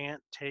you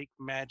can't take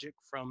magic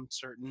from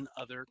certain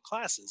other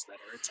classes that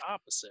are its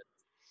opposite.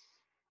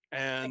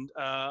 And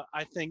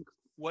I think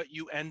what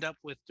you end up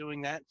with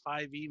doing that,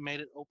 5e made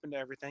it open to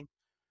everything.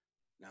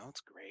 Now it's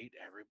great.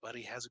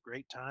 Everybody has a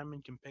great time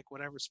and can pick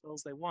whatever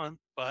spells they want,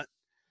 but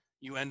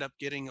you end up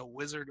getting a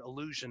wizard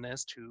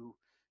illusionist who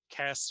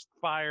casts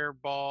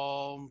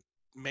fireball,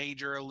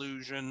 major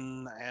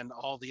illusion, and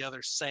all the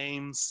other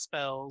same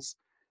spells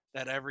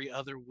that every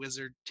other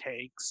wizard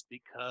takes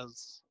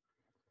because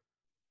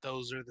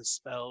those are the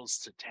spells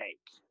to take.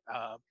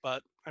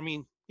 But I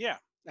mean, yeah,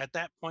 at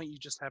that point you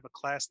just have a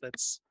class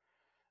that's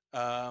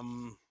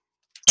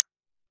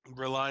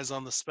relies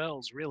on the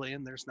spells really,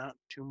 and there's not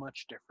too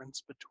much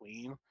difference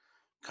between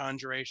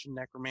conjuration,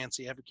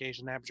 necromancy,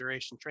 evocation,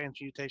 abjuration,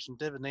 transmutation,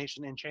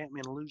 divination,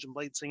 enchantment, illusion,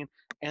 blade singing,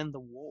 and the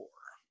war.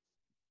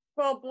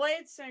 Well,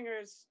 blade singer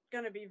is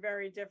going to be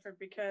very different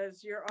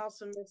because you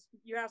also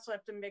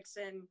have to mix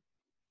in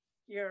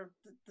the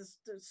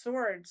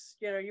swords.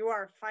 You know, you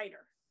are a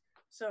fighter,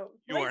 so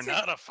you are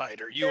not a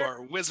fighter. You are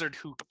a wizard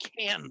who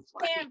can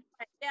fight.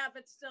 Yeah,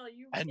 but still,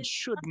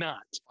 should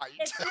not fight.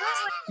 It's not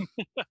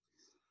like,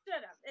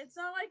 it's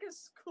not like a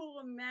school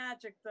of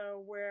magic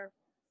though, where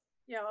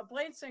a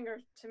blade singer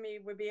to me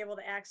would be able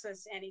to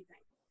access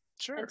anything.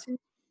 Sure.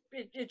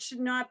 It should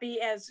not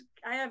be as,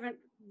 I haven't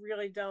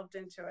really delved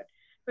into it,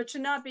 but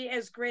should not be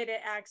as great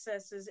at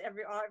access as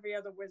every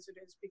other wizard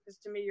is, because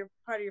to me,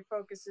 part of your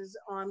focus is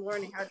on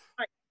learning how to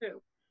fight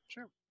too.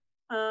 Sure.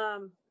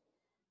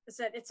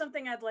 It's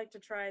something I'd like to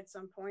try at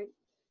some point,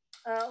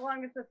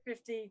 along with the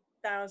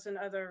 50,000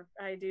 other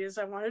ideas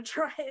I want to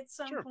try at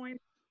some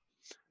point.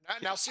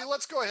 Now, see,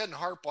 let's go ahead and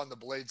harp on the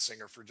blade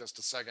singer for just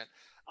a second,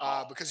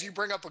 because you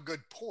bring up a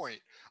good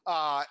point.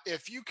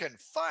 If you can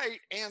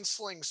fight and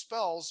sling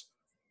spells,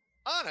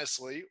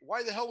 honestly,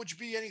 why the hell would you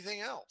be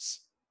anything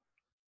else?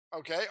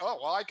 Okay. Oh,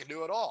 well, I can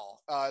do it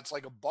all. It's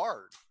like a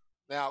bard.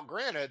 Now,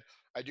 granted,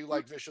 I do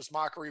like vicious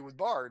mockery with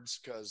bards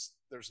because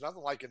there's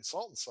nothing like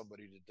insulting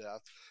somebody to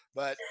death.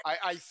 But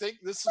I think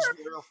this is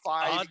where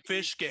 5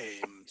 Oddfish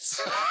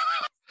Games.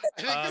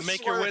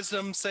 Make your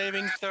wisdom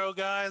saving throw,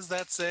 guys.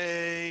 That's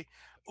a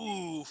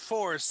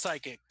 4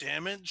 psychic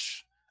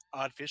damage.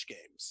 Oddfish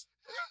Games.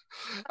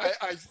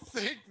 I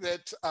think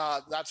that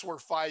that's where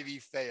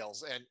 5e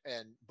fails,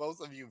 and both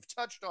of you have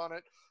touched on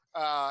it.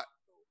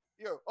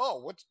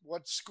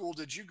 What school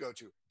did you go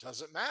to?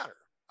 Doesn't matter.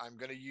 I'm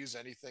going to use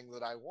anything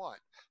that I want.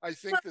 I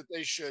think that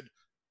they should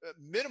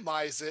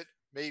minimize it,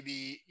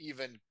 maybe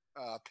even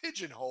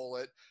pigeonhole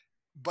it,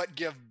 but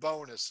give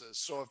bonuses.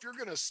 So if you're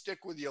going to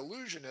stick with the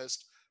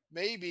illusionist,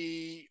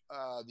 maybe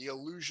the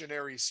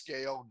illusionary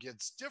scale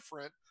gets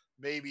different.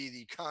 Maybe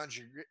the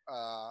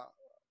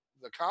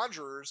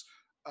conjurers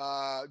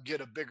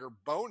get a bigger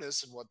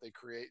bonus in what they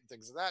create and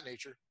things of that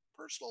nature.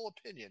 Personal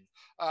opinion.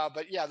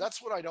 But yeah,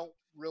 that's what I don't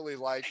really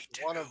like.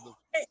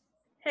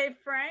 Hey,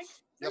 Frank.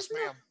 Yes,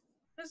 ma'am.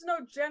 There's no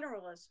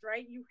generalist,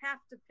 right? You have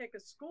to pick a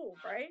school,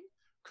 right?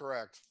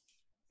 Correct.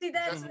 See,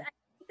 that's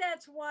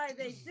why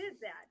they did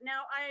that.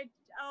 Now,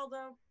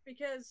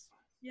 because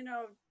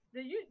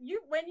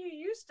when you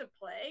used to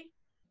play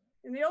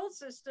in the old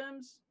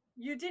systems,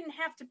 you didn't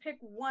have to pick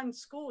one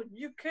school.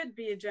 You could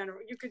be a general.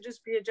 You could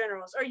just be a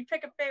generalist, or you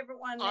pick a favorite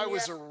one. I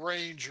was a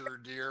ranger,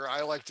 dear.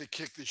 I like to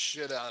kick the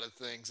shit out of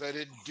things. I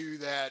didn't do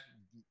that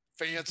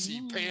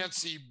fancy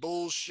pantsy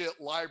bullshit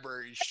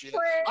library shit.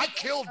 I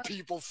killed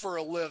people for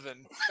a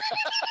living.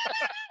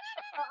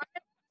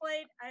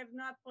 I have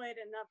not played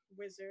enough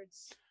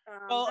wizards.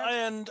 Well,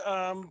 and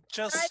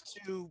just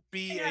to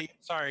be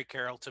sorry,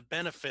 Carol, to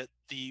benefit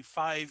the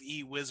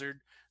 5e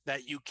wizard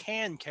that you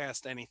can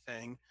cast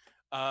anything,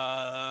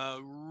 Ren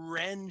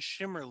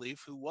Shimmerleaf,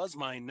 who was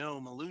my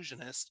gnome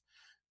illusionist,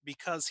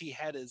 because he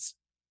had his,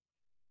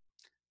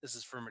 this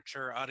is for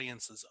mature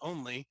audiences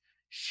only,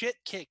 shit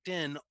kicked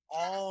in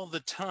all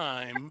the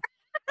time.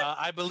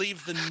 I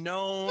believe the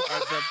gnome or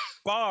the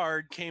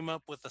bard came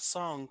up with a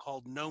song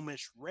called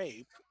Gnomish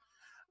Rape.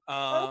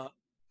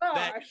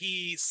 That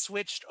he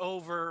switched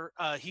over.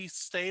 He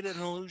stayed an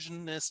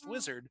illusionist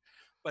wizard,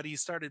 but he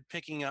started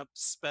picking up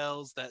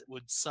spells that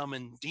would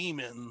summon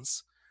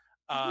demons.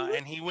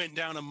 And he went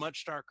down a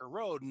much darker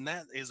road, and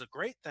that is a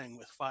great thing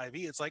with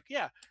 5e. It's like,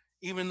 yeah,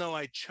 even though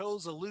I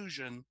chose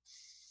illusion,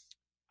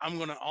 I'm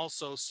going to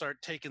also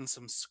start taking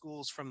some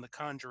schools from the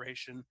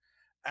conjuration,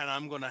 and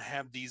I'm going to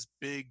have these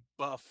big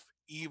buff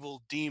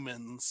evil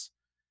demons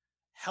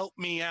help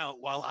me out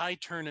while I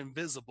turn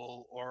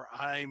invisible or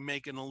I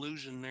make an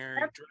illusionary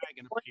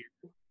dragon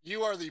appear.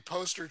 You are the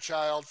poster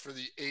child for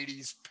the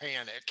 80s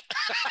panic.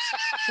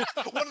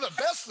 One of the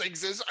best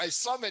things is I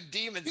summon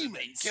demons and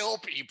they kill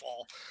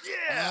people.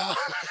 Yeah.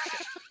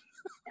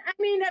 I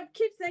mean, I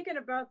keep thinking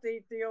about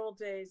the old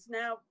days.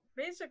 Now,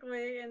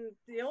 basically, in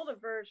the older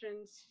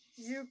versions,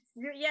 you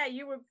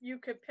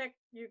could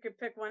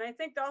pick one. I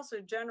think also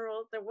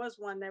general, there was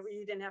one that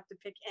you didn't have to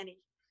pick any.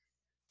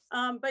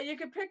 But you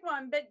could pick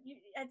one, but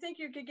I think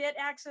you could get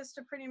access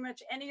to pretty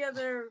much any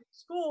other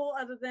school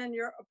other than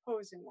your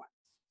opposing one.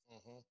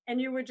 Mm-hmm.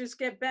 And you would just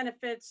get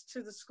benefits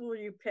to the school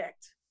you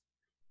picked.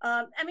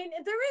 I mean,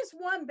 there is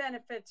one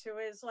benefit to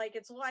it, is like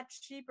it's a lot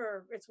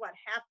cheaper. It's what,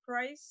 half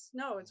price?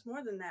 No, it's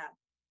more than that.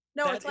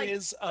 No, that it's like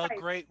is a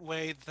great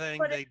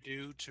thing they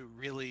do to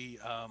really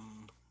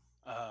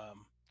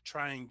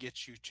try and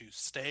get you to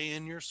stay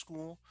in your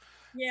school.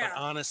 Yeah.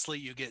 But honestly,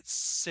 you get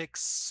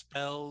 6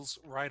 spells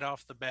right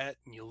off the bat,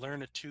 and you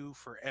learn a 2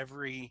 for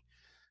every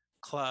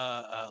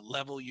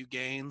level you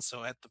gain.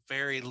 So at the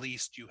very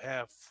least, you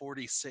have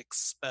 46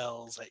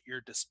 spells at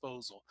your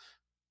disposal.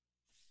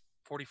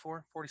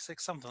 44,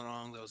 46, something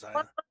along those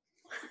lines.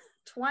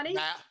 20?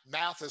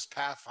 Math is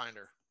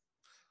Pathfinder.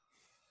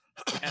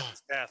 Math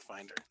is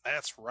Pathfinder.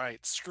 That's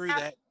right. Screw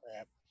that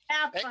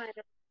crap.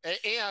 Pathfinder.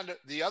 And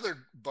the other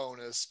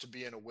bonus to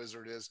being a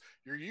wizard is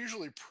you're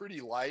usually pretty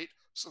light,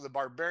 so the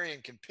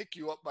barbarian can pick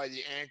you up by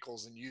the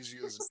ankles and use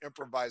you as an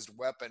improvised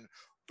weapon,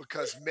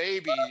 because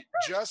maybe,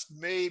 just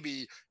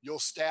maybe, you'll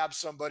stab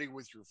somebody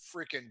with your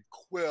freaking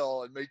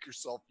quill and make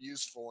yourself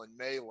useful in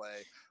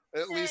melee,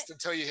 at least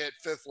until you hit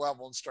 5th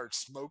level and start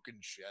smoking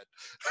shit.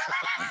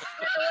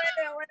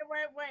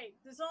 Wait.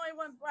 There's only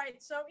one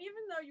bite. So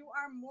even though you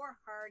are more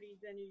hardy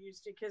than you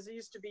used to, because it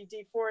used to be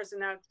D4s and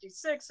now it's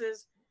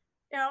D6s,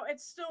 you know,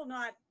 it's still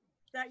not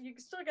that. You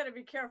still got to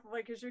be careful,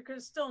 because you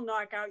could still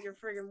knock out your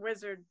friggin'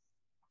 wizard.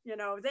 You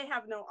know, they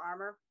have no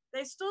armor.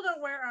 They still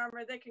don't wear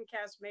armor. They can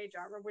cast mage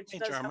armor, which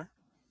does armor.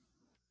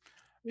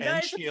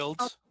 And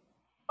shields.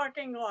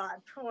 Fucking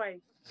lot.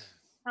 Boy,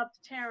 helped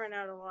Taryn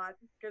out a lot,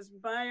 because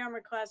my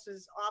armor class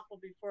is awful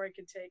before I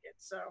could take it.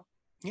 So.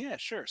 Yeah,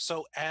 sure.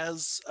 So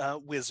as a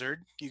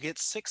wizard, you get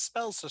 6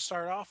 spells to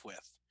start off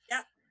with.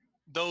 Yeah.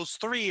 Those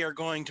 3 are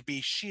going to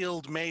be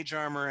shield, mage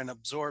armor, and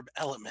absorb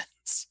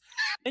elements.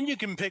 And you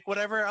can pick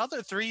whatever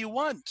other 3 you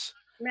want.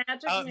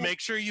 Make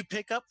sure you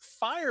pick up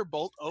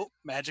Firebolt. Oh,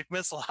 magic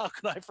missile. How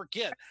could I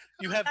forget?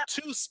 You have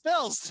 2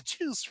 spells to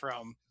choose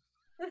from.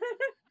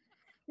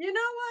 You know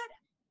what?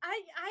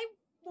 I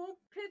won't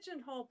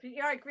pigeonhole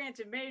people. All right,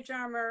 granted, mage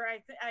armor,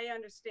 I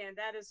understand.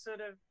 That is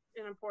sort of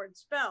an important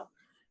spell.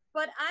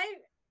 But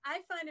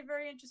I find it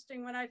very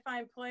interesting when I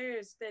find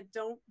players that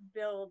don't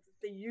build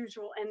the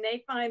usual, and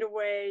they find a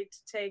way to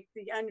take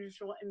the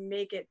unusual and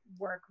make it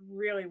work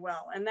really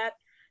well. And that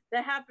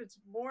happens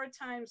more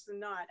times than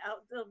not.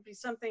 There'll be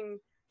something.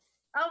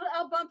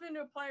 I'll bump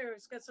into a player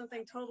who's got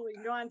something totally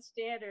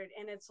non-standard,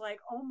 and it's like,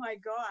 oh my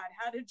god,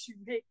 how did you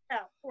make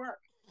that work?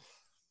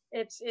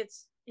 It's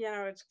you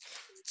know, it's.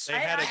 They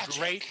had a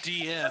great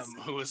DM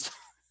who was.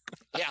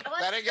 Yeah,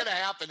 that ain't gonna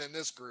happen in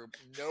this group.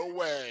 No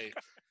way.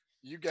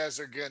 You guys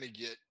are going to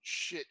get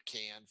shit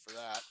canned for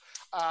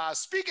that.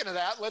 Speaking of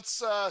that,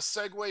 let's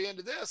segue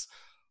into this.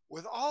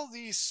 With all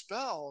these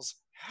spells,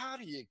 how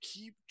do you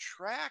keep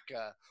track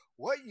of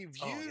what you've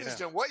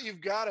used and what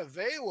you've got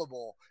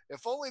available?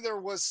 If only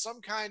there was some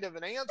kind of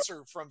an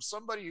answer from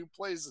somebody who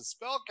plays a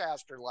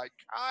spellcaster like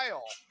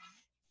Kyle.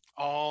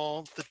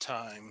 All the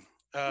time.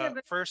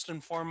 First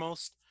and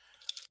foremost,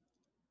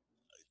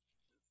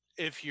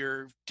 if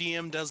your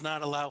DM does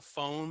not allow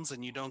phones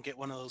and you don't get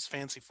one of those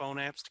fancy phone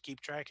apps to keep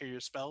track of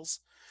your spells,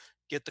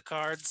 get the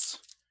cards,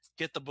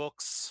 get the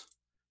books,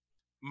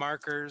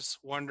 markers,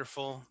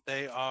 wonderful.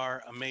 They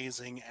are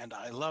amazing and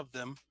I love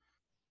them.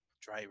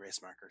 dry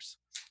erase markers.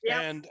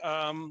 Yep. And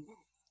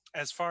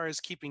as far as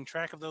keeping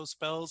track of those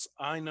spells,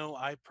 I know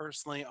I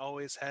personally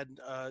always had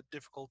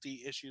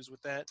difficulty issues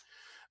with that.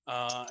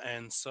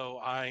 And so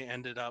I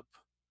ended up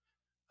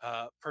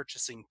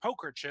purchasing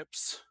poker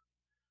chips.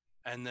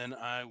 And then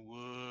I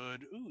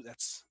would,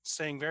 that's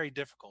saying very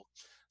difficult.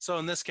 So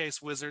in this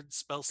case, wizard,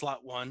 spell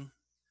slot 1.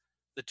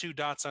 The 2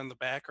 dots on the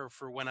back are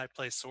for when I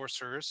play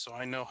sorcerers, so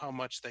I know how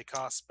much they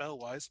cost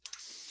spell-wise.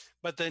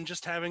 But then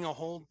just having a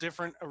whole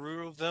different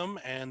array of them,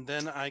 and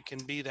then I can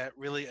be that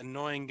really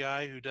annoying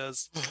guy who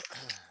does.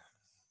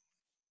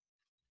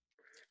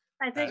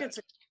 I think it's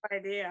a good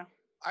idea.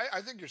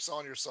 I think you're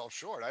selling yourself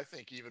short. I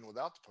think even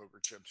without the poker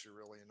chips, you're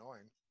really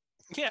annoying.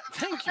 Yeah,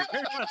 thank you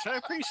very much. I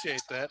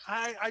appreciate that.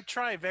 I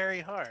try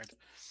very hard.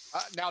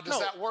 Now, does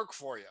that work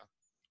for you?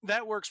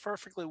 That works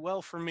perfectly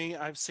well for me.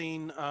 I've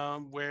seen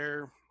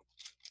where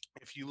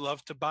if you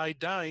love to buy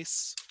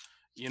dice,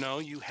 you know,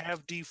 you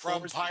have D4s.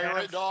 From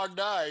Pirate Dog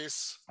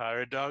Dice.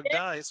 Pirate Dog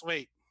Dice.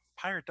 Wait,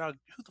 Pirate Dog,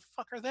 who the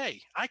fuck are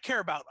they? I care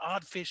about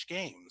Oddfish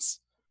Games.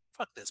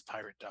 Fuck this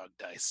Pirate Dog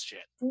Dice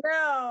shit. No,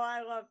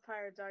 I love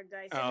Pirate Dog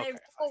Dice. And they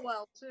roll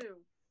well, too.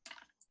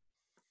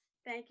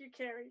 Thank you,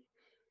 Carrie.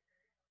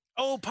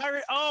 Oh,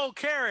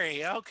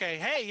 Carrie. Okay.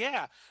 Hey,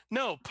 yeah.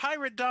 No,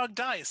 Pirate Dog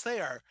Dice. They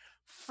are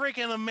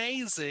freaking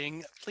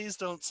amazing. Please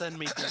don't send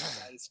me these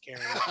dice,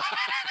 Carrie.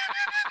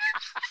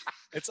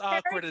 It's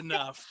awkward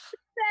enough.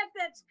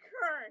 That's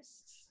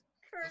cursed.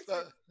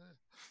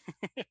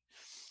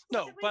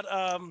 No, but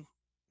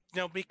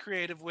be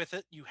creative with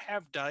it. You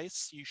have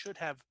dice. You should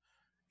have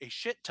a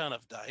shit ton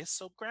of dice.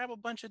 So grab a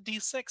bunch of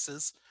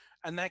D6s,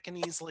 and that can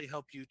easily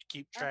help you to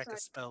keep track of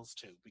spells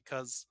too.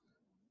 Because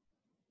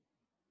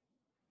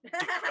Dick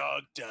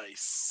Dog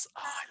Dice.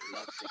 Oh, I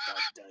love Dick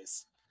Dog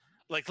Dice.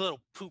 Like little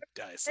poop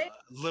dice.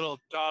 Little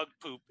dog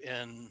poop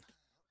in.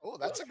 Oh,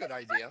 that's a good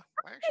idea.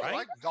 I actually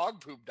like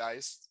dog poop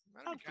dice.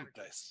 Dog poop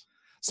dice.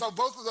 So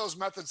both of those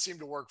methods seem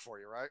to work for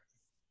you, right?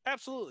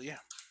 Absolutely, yeah.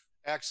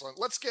 Excellent.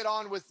 Let's get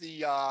on with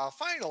the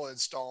final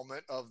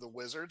installment of the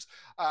Wizards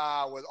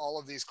with all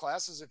of these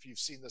classes. If you've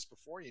seen this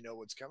before, you know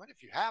what's coming.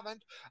 If you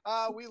haven't,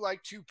 we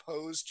like to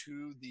pose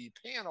to the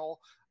panel,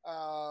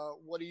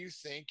 what do you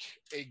think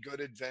a good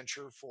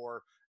adventure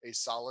for a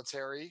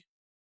solitary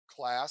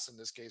class, in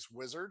this case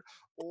Wizard,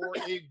 or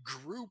a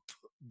group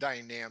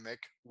dynamic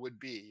would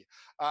be?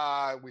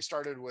 We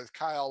started with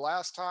Kyle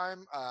last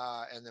time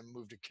and then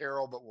moved to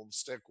Carol, but we'll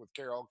stick with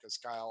Carol because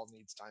Kyle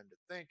needs time to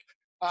think.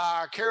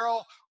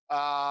 Carol,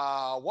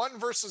 one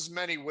versus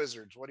many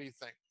wizards. What do you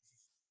think?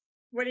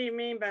 What do you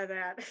mean by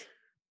that?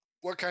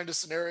 What kind of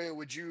scenario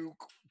would you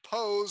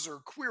pose or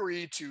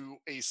query to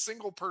a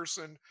single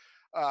person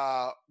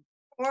or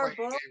playing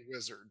both? a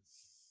wizard?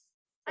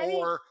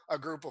 Or a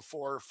group of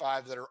 4 or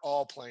 5 that are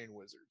all playing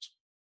wizards?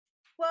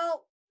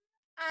 Well,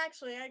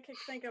 actually, I could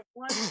think of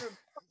one for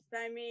both.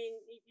 I mean,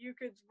 you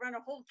could run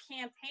a whole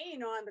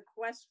campaign on the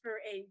quest for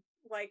a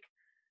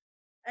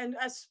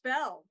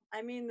spell.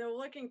 I mean, they're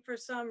looking for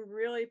some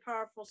really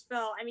powerful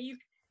spell. I mean,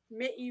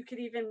 you could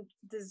even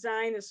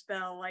design a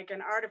spell like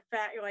an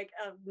artifact, like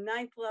a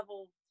 9th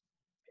level.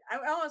 I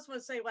almost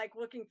would say like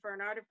looking for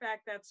an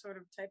artifact, that sort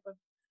of type of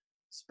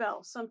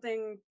spell,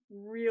 something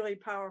really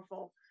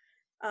powerful.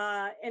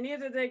 And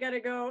either they got to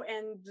go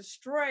and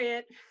destroy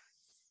it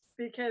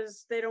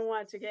because they don't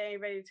want it to get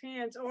anybody's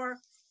hands, or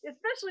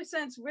especially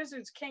since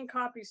wizards can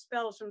copy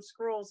spells from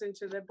scrolls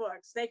into their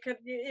books, it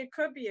could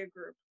be a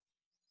group.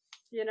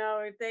 You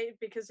know,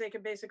 because they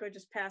could basically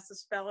just pass the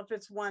spell. If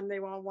it's one they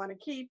won't want to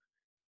keep,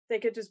 they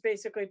could just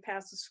basically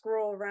pass the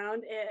scroll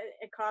around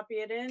and copy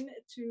it in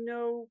to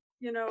know,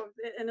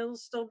 and it'll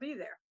still be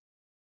there.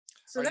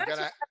 So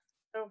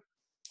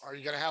are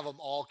you gonna have them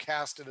all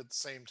casted at the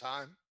same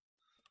time?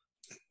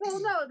 Well,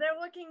 no, they're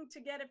looking to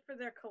get it for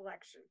their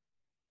collection.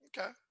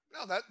 Okay,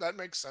 no, that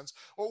makes sense.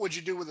 What would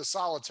you do with a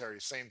solitary?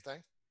 Same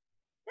thing.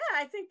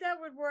 Yeah, I think that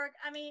would work.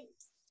 I mean,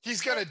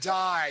 he's gonna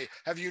die.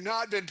 Have you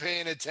not been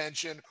paying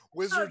attention?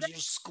 Wizards are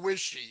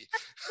squishy.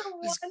 That's the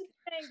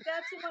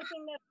one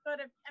thing that's sort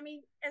of. I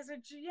mean, as a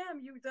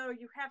GM, you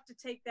have to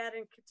take that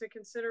into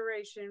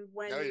consideration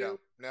when No, you don't.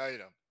 No, you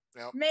don't.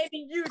 No.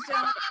 Maybe you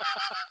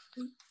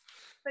don't.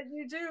 But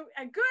you do.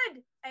 A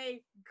good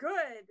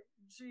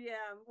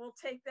GM will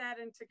take that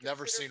into consideration.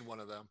 Never seen one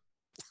of them.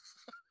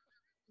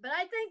 But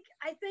I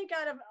think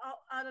out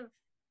of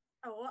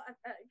a lot,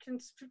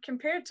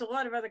 compared to a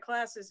lot of other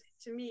classes,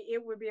 to me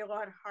it would be a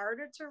lot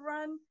harder to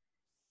run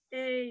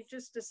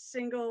just a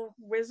single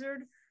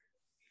wizard,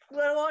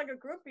 let alone a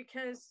group,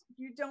 because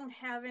you don't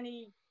have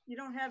it.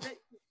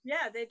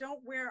 Yeah, they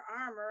don't wear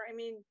armor. I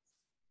mean,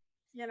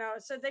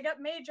 so they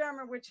got mage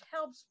armor, which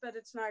helps, but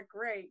it's not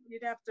great.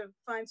 You'd have to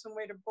find some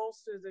way to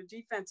bolster the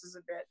defenses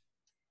a bit.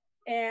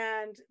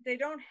 And they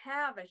don't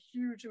have a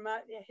huge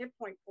amount of hit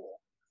point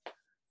pool.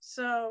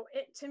 So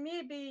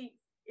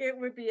it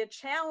would be a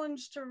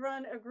challenge to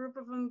run a group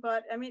of them,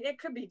 but I mean, it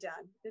could be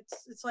done.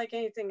 It's like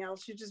anything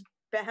else. You just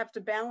have to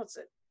balance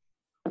it.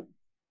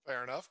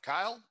 Fair enough.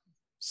 Kyle,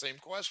 same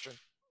question.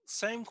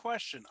 Same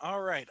question.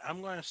 All right.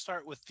 I'm going to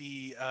start with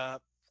the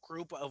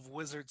group of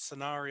wizard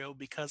scenario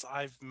because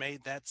I've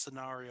made that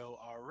scenario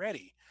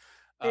already.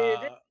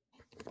 Did it?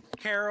 Uh,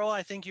 Carol,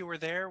 I think you were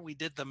there. We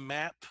did the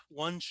map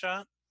one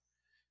shot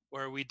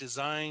where we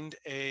designed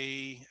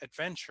a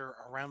adventure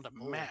around a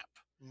Oh. map.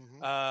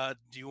 Mm-hmm.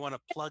 Do you want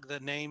to plug the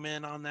name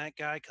in on that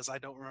guy? Because I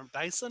don't remember.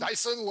 Dyson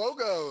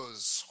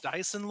logos.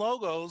 Dyson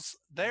logos.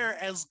 They're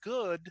as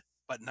good,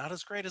 but not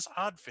as great as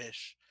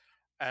Oddfish.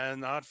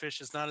 And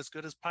Oddfish is not as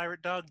good as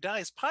Pirate Dog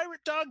Dice.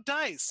 Pirate Dog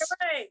Dice.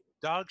 Right.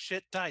 Dog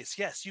shit dice.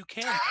 Yes, you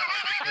can call it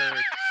the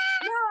third.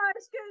 No, I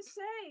was gonna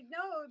say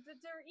no, that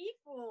they're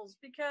equals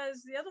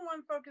because the other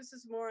one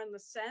focuses more on the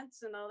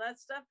scents and all that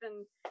stuff,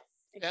 and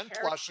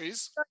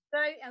Plushies.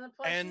 And the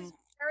plushies. And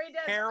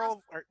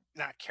Carol, or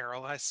not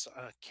Carol,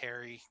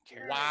 Carrie.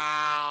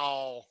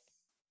 Wow.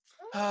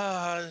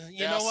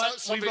 You know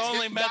what? We've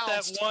only met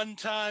bounced. that one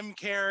time,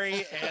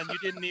 Carrie, and you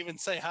didn't even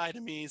say hi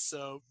to me,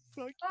 so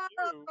fuck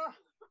you.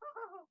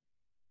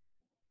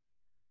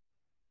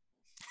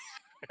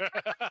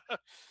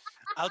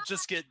 I'll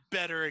just get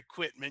better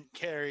equipment,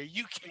 Carrie.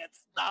 You can't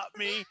stop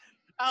me.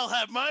 I'll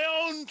have my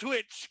own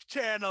Twitch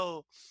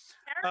channel.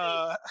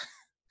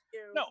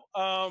 No,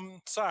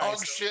 sorry.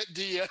 Dog shit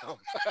DM. Dog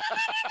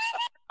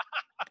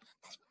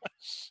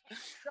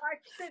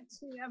shit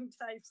DM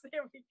types.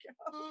 There we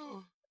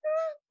go.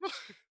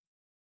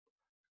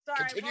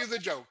 Sorry. Continue the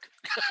joke.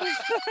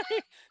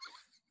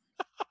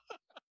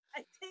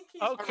 I think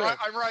he's okay.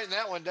 I'm writing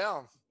that one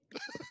down.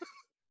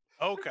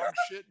 Okay. Dog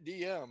shit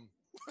DM.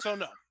 So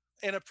no,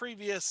 in a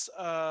previous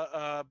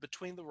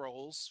Between the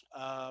Rolls,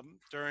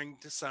 during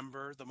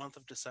December, the month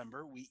of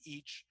December, we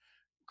each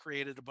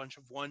created a bunch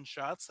of one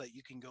shots that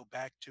you can go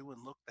back to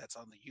and look. That's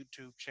on the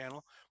YouTube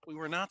channel. We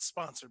were not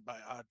sponsored by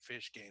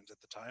Oddfish Games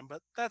at the time,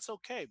 but that's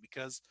okay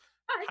because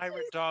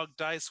Pirate Dog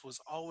Dice was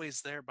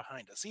always there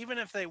behind us. Even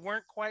if they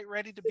weren't quite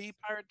ready to be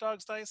Pirate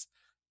Dog's Dice,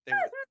 they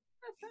were there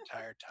the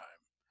entire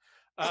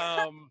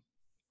time.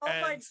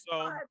 And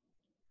so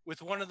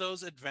with one of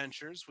those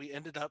adventures, we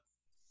ended up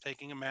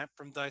taking a map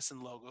from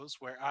Dyson Logos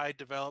where I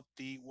developed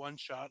the one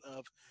shot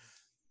of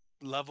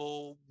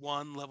level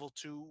 1, level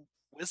 2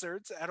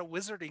 wizards at a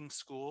wizarding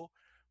school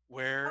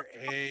where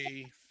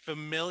a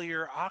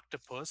familiar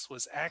octopus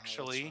was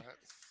actually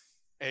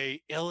a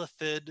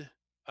illithid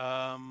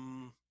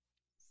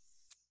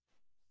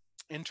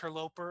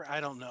interloper.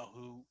 I don't know,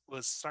 who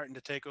was starting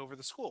to take over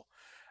the school.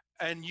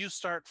 And you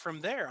start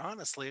from there,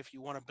 honestly, if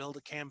you want to build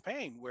a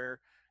campaign where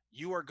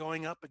you are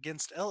going up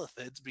against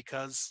illithids,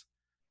 because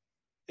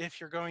if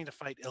you're going to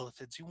fight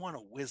illithids, you want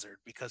a wizard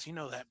because you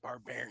know that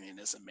barbarian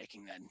isn't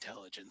making that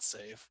intelligence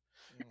save.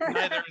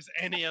 Neither is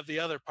any of the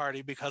other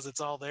party because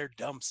it's all their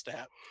dump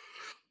stat.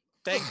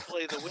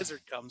 Thankfully, the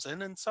wizard comes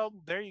in, and so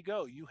there you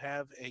go. You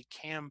have a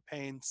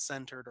campaign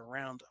centered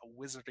around a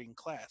wizarding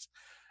class.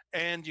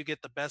 And you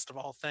get the best of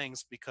all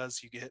things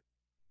because you get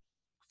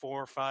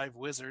 4 or 5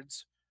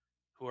 wizards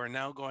who are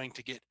now going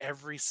to get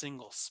every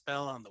single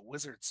spell on the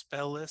wizard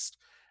spell list.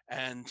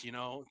 And, you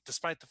know,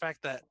 despite the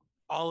fact that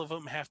all of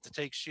them have to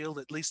take shield,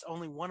 at least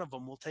only one of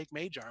them will take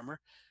mage armor,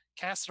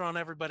 cast it on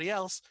everybody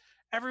else.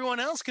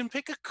 Everyone else can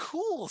pick a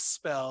cool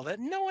spell that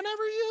no one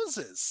ever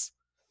uses.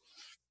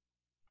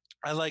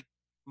 I like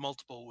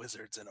multiple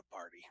wizards in a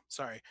party.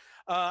 Sorry.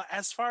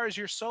 As far as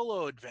your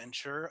solo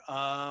adventure,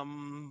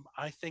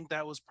 I think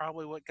that was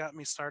probably what got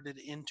me started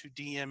into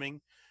DMing.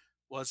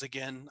 Was,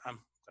 again, I'm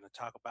going to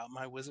talk about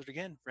my wizard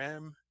again,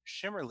 Ren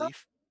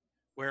Shimmerleaf,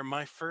 where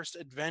my first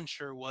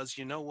adventure was,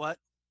 you know what?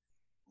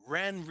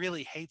 Ren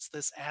really hates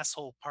this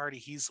asshole party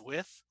he's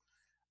with,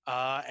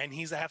 and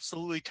he's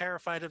absolutely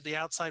terrified of the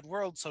outside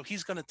world, so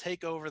he's going to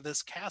take over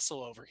this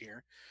castle over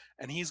here,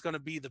 and he's going to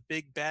be the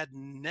big bad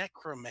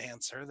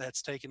necromancer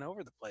that's taking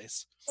over the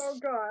place. Oh,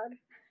 God.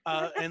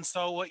 And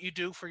so what you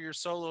do for your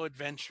solo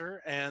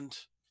adventure, and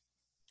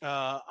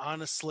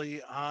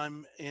honestly,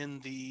 I'm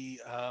in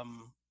the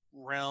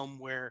realm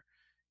where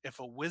if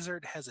a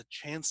wizard has a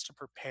chance to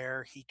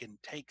prepare, he can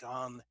take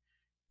on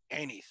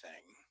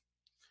anything.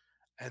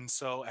 And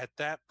so at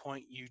that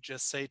point, you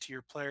just say to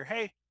your player,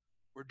 hey,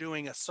 we're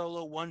doing a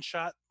solo one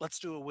shot. Let's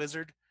do a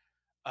wizard.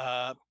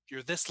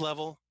 You're this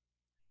level.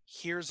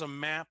 Here's a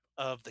map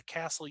of the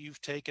castle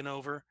you've taken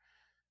over.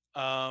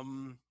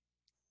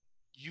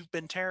 You've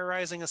been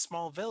terrorizing a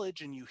small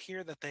village and you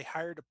hear that they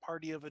hired a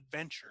party of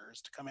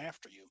adventurers to come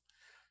after you.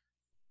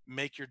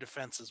 Make your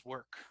defenses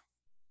work.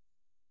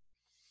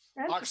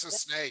 Box of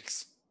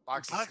snakes.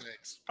 Box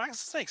of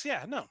snakes,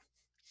 yeah, no.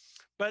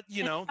 But,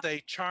 you know,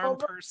 they charm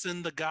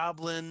person, the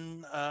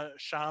goblin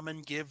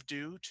shaman give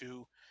due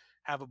to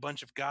have a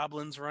bunch of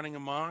goblins running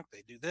amok.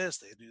 They do this,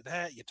 they do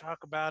that. You talk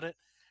about it.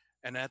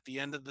 And at the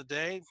end of the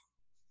day,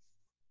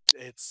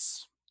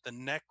 it's the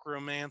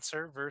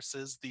necromancer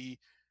versus the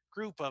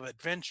group of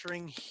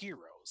adventuring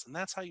heroes. And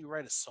that's how you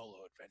write a solo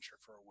adventure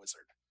for a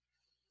wizard.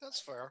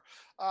 That's fair.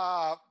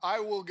 I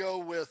will go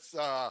with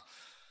I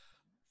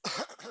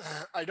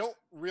don't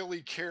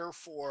really care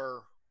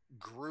for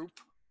group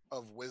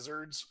of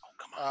Wizards. Oh,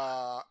 come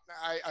on.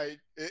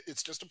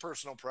 It's just a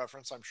personal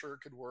preference. I'm sure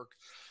it could work.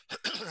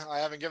 I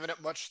haven't given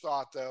it much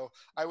thought, though.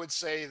 I would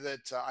say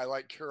that I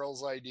like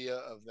Carol's idea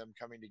of them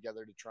coming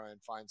together to try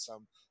and find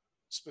some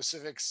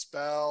specific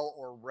spell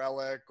or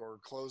relic or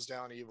close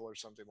down evil or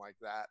something like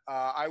that.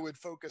 I would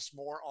focus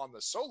more on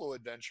the solo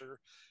adventure.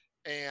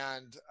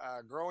 And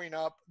growing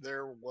up,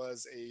 there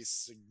was a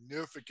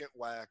significant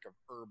lack of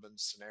urban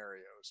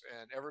scenarios.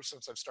 And ever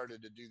since I've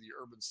started to do the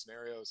urban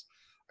scenarios,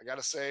 I got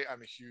to say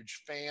I'm a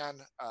huge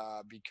fan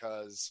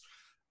because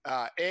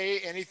A,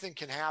 anything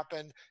can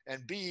happen.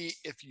 And B,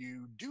 if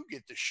you do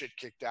get the shit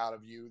kicked out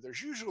of you,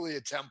 there's usually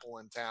a temple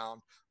in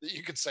town that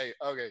you can say,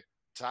 okay,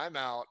 time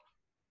out.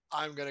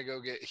 I'm going to go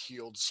get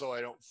healed so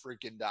I don't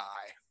freaking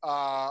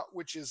die,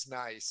 which is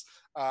nice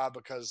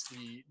because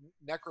the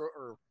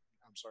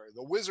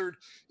wizard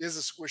is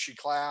a squishy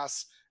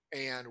class,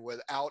 and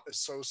without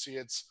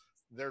associates,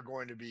 they're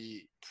going to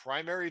be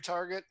primary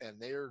target, and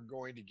they are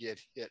going to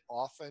get hit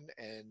often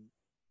and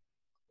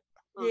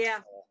Yeah.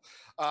 hurtful.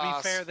 To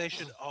be fair, they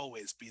should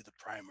always be the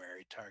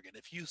primary target.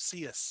 If you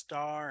see a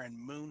star and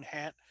moon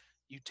hat,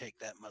 you take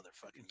that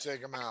motherfucking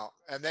take them out,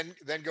 and then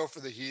go for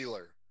the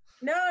healer.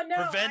 No.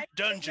 Prevent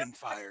dungeon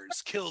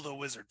fires. Kill the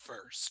wizard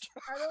first.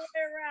 Other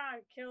way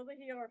around. Kill the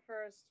healer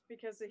first,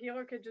 because the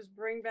healer could just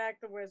bring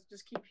back the wizard.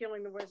 Just keep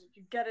healing the wizard.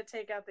 You got to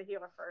take out the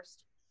healer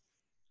first.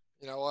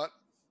 You know what?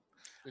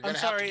 I'm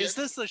sorry. Is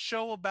this a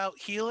show about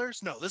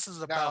healers? No, this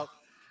is about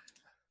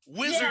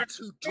wizards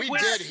who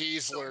twist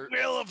the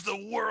will of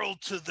the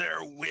world to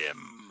their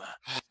whim,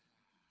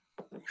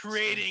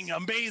 creating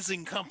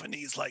amazing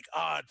companies like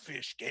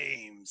Oddfish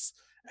Games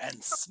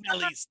and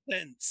Smelly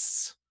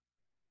Sense.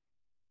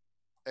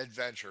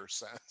 Adventure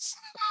Sense.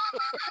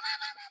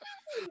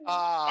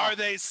 Are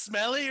they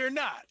smelly or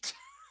not?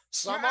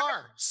 Some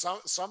are.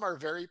 Some are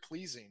very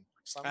pleasing.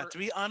 To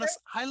be honest,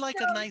 I like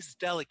a nice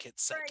delicate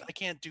scent. I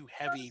can't do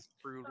heavy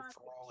fruit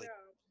for all it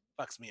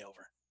fucks me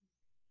over.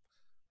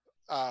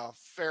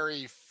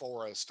 Fairy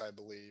Forest, I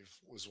believe,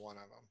 was one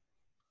of them.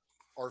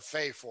 Or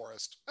Fey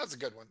Forest. That's a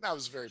good one. That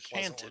was very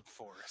pleasant.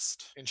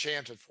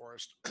 Enchanted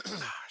Forest.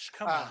 Gosh,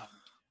 come on.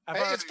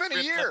 It's been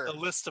a year. The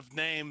list of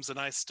names, and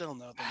I still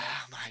know them.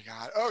 Oh my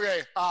God.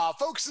 Okay,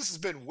 folks, this has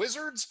been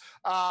Wizards.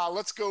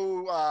 Let's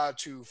go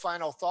to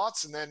final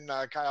thoughts, and then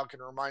Kyle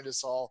can remind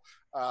us all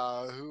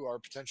who our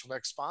potential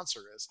next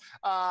sponsor is.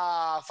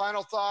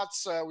 Final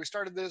thoughts. We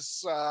started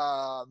this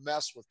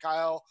mess with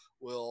Kyle.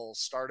 We'll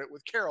start it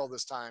with Carol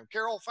this time.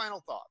 Carol, final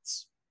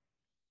thoughts.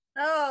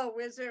 Oh,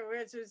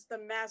 Wizards, the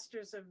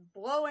masters of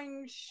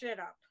blowing shit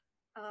up.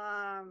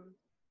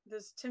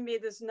 To me,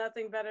 there's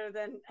nothing better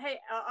than, hey,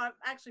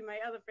 actually my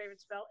other favorite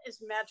spell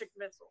is Magic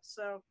Missile.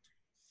 So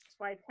that's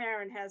why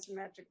Taryn has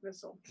Magic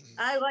Missile.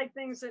 I like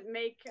things that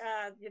make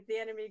the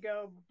enemy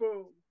go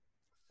boom.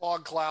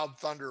 Fog Cloud,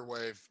 Thunder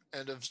Wave.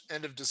 End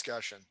of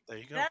discussion. There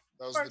you go.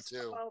 Those are the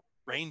two.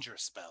 Ranger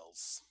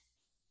spells.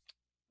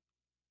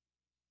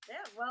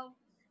 Yeah, well,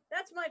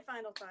 that's my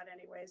final thought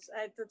anyways.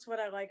 That's what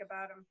I like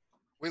about them.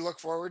 We look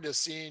forward to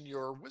seeing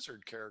your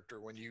wizard character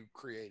when you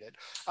create it.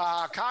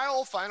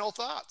 Kyle, final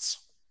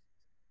thoughts.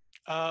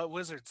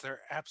 Wizards, they're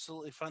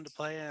absolutely fun to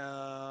play. Gosh.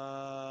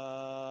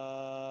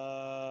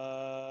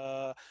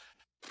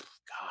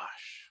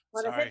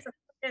 What a hit the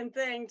fucking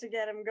thing to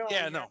get him going.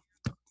 Yeah, no.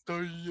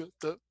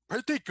 The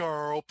pretty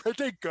girl.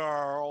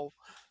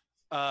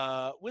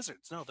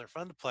 Wizards, no, they're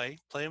fun to play.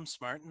 Play them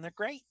smart, and they're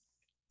great.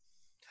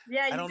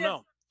 Yeah, I don't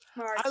know.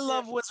 I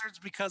love Wizards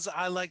because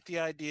I like the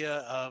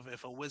idea of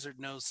if a wizard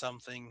knows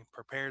something,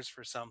 prepares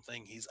for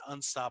something, he's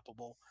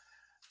unstoppable.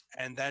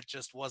 And that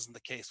just wasn't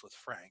the case with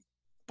Frank.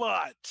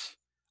 But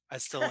I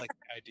still like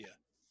the idea.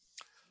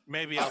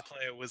 Maybe I'll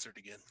play a wizard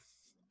again.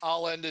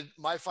 I'll end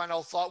my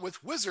final thought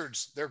with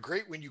Wizards. They're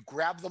great when you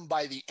grab them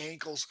by the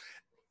ankles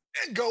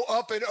and go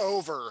up and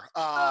over.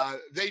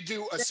 They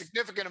do a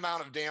significant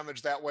amount of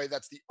damage that way.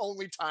 That's the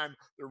only time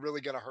they're really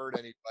going to hurt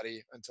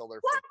anybody until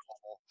they're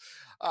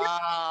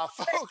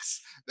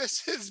folks,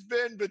 this has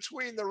been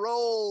Between the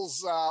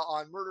Rolls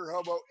on Murder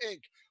Hobo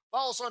Inc.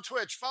 Follow us on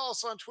Twitch. Follow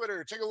us on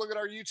Twitter. Take a look at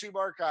our YouTube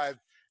archive.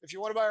 If you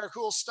want to buy our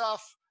cool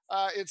stuff,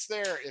 it's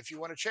there. If you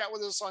want to chat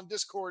with us on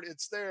Discord,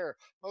 it's there.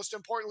 Most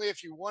importantly,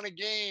 if you want a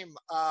game,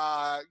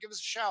 give us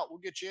a shout. We'll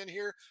get you in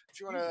here.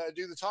 If you want to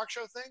do the talk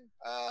show thing,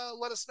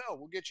 let us know.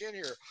 We'll get you in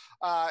here.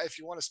 If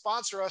you want to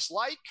sponsor us,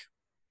 like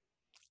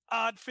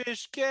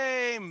Oddfish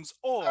Games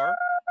or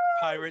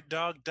Pirate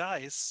Dog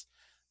Dice,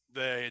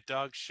 the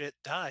dog shit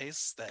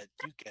dice that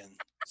you can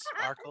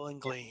sparkle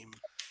and gleam.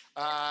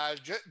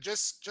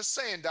 Just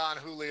saying, Don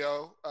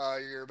Julio,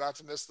 you're about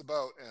to miss the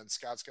boat, and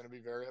Scott's going to be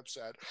very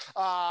upset.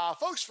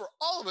 Folks, for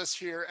all of us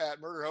here at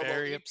Murder Hobo,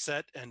 very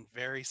upset and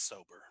very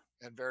sober.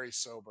 and very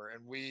sober.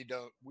 And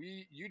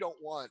you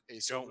don't want a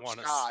sober Don't want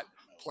to. Scott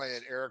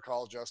playing Eric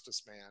Hall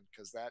Justice Man,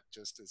 because that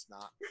just is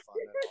not fun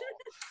at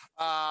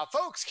all.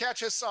 Folks,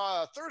 catch us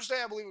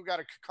Thursday. I believe we've got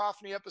a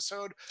Cacophony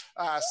episode.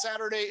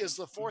 Saturday is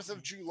the 4th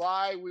of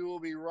July. We will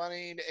be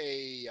running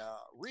a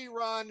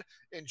rerun.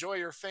 Enjoy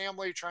your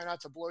family. Try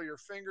not to blow your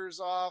fingers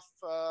off.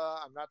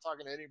 I'm not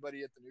talking to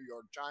anybody at the New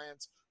York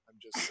Giants. I'm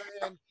just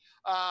saying.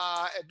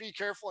 And be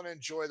careful and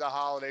enjoy the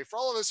holiday. For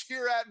all of us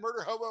here at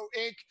Murder Hobo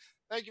Inc.,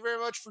 thank you very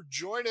much for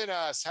joining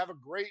us. Have a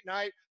great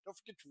night. Don't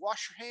forget to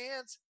wash your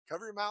hands,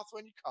 cover your mouth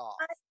when you cough.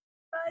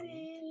 Bye,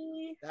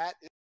 buddy. That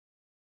is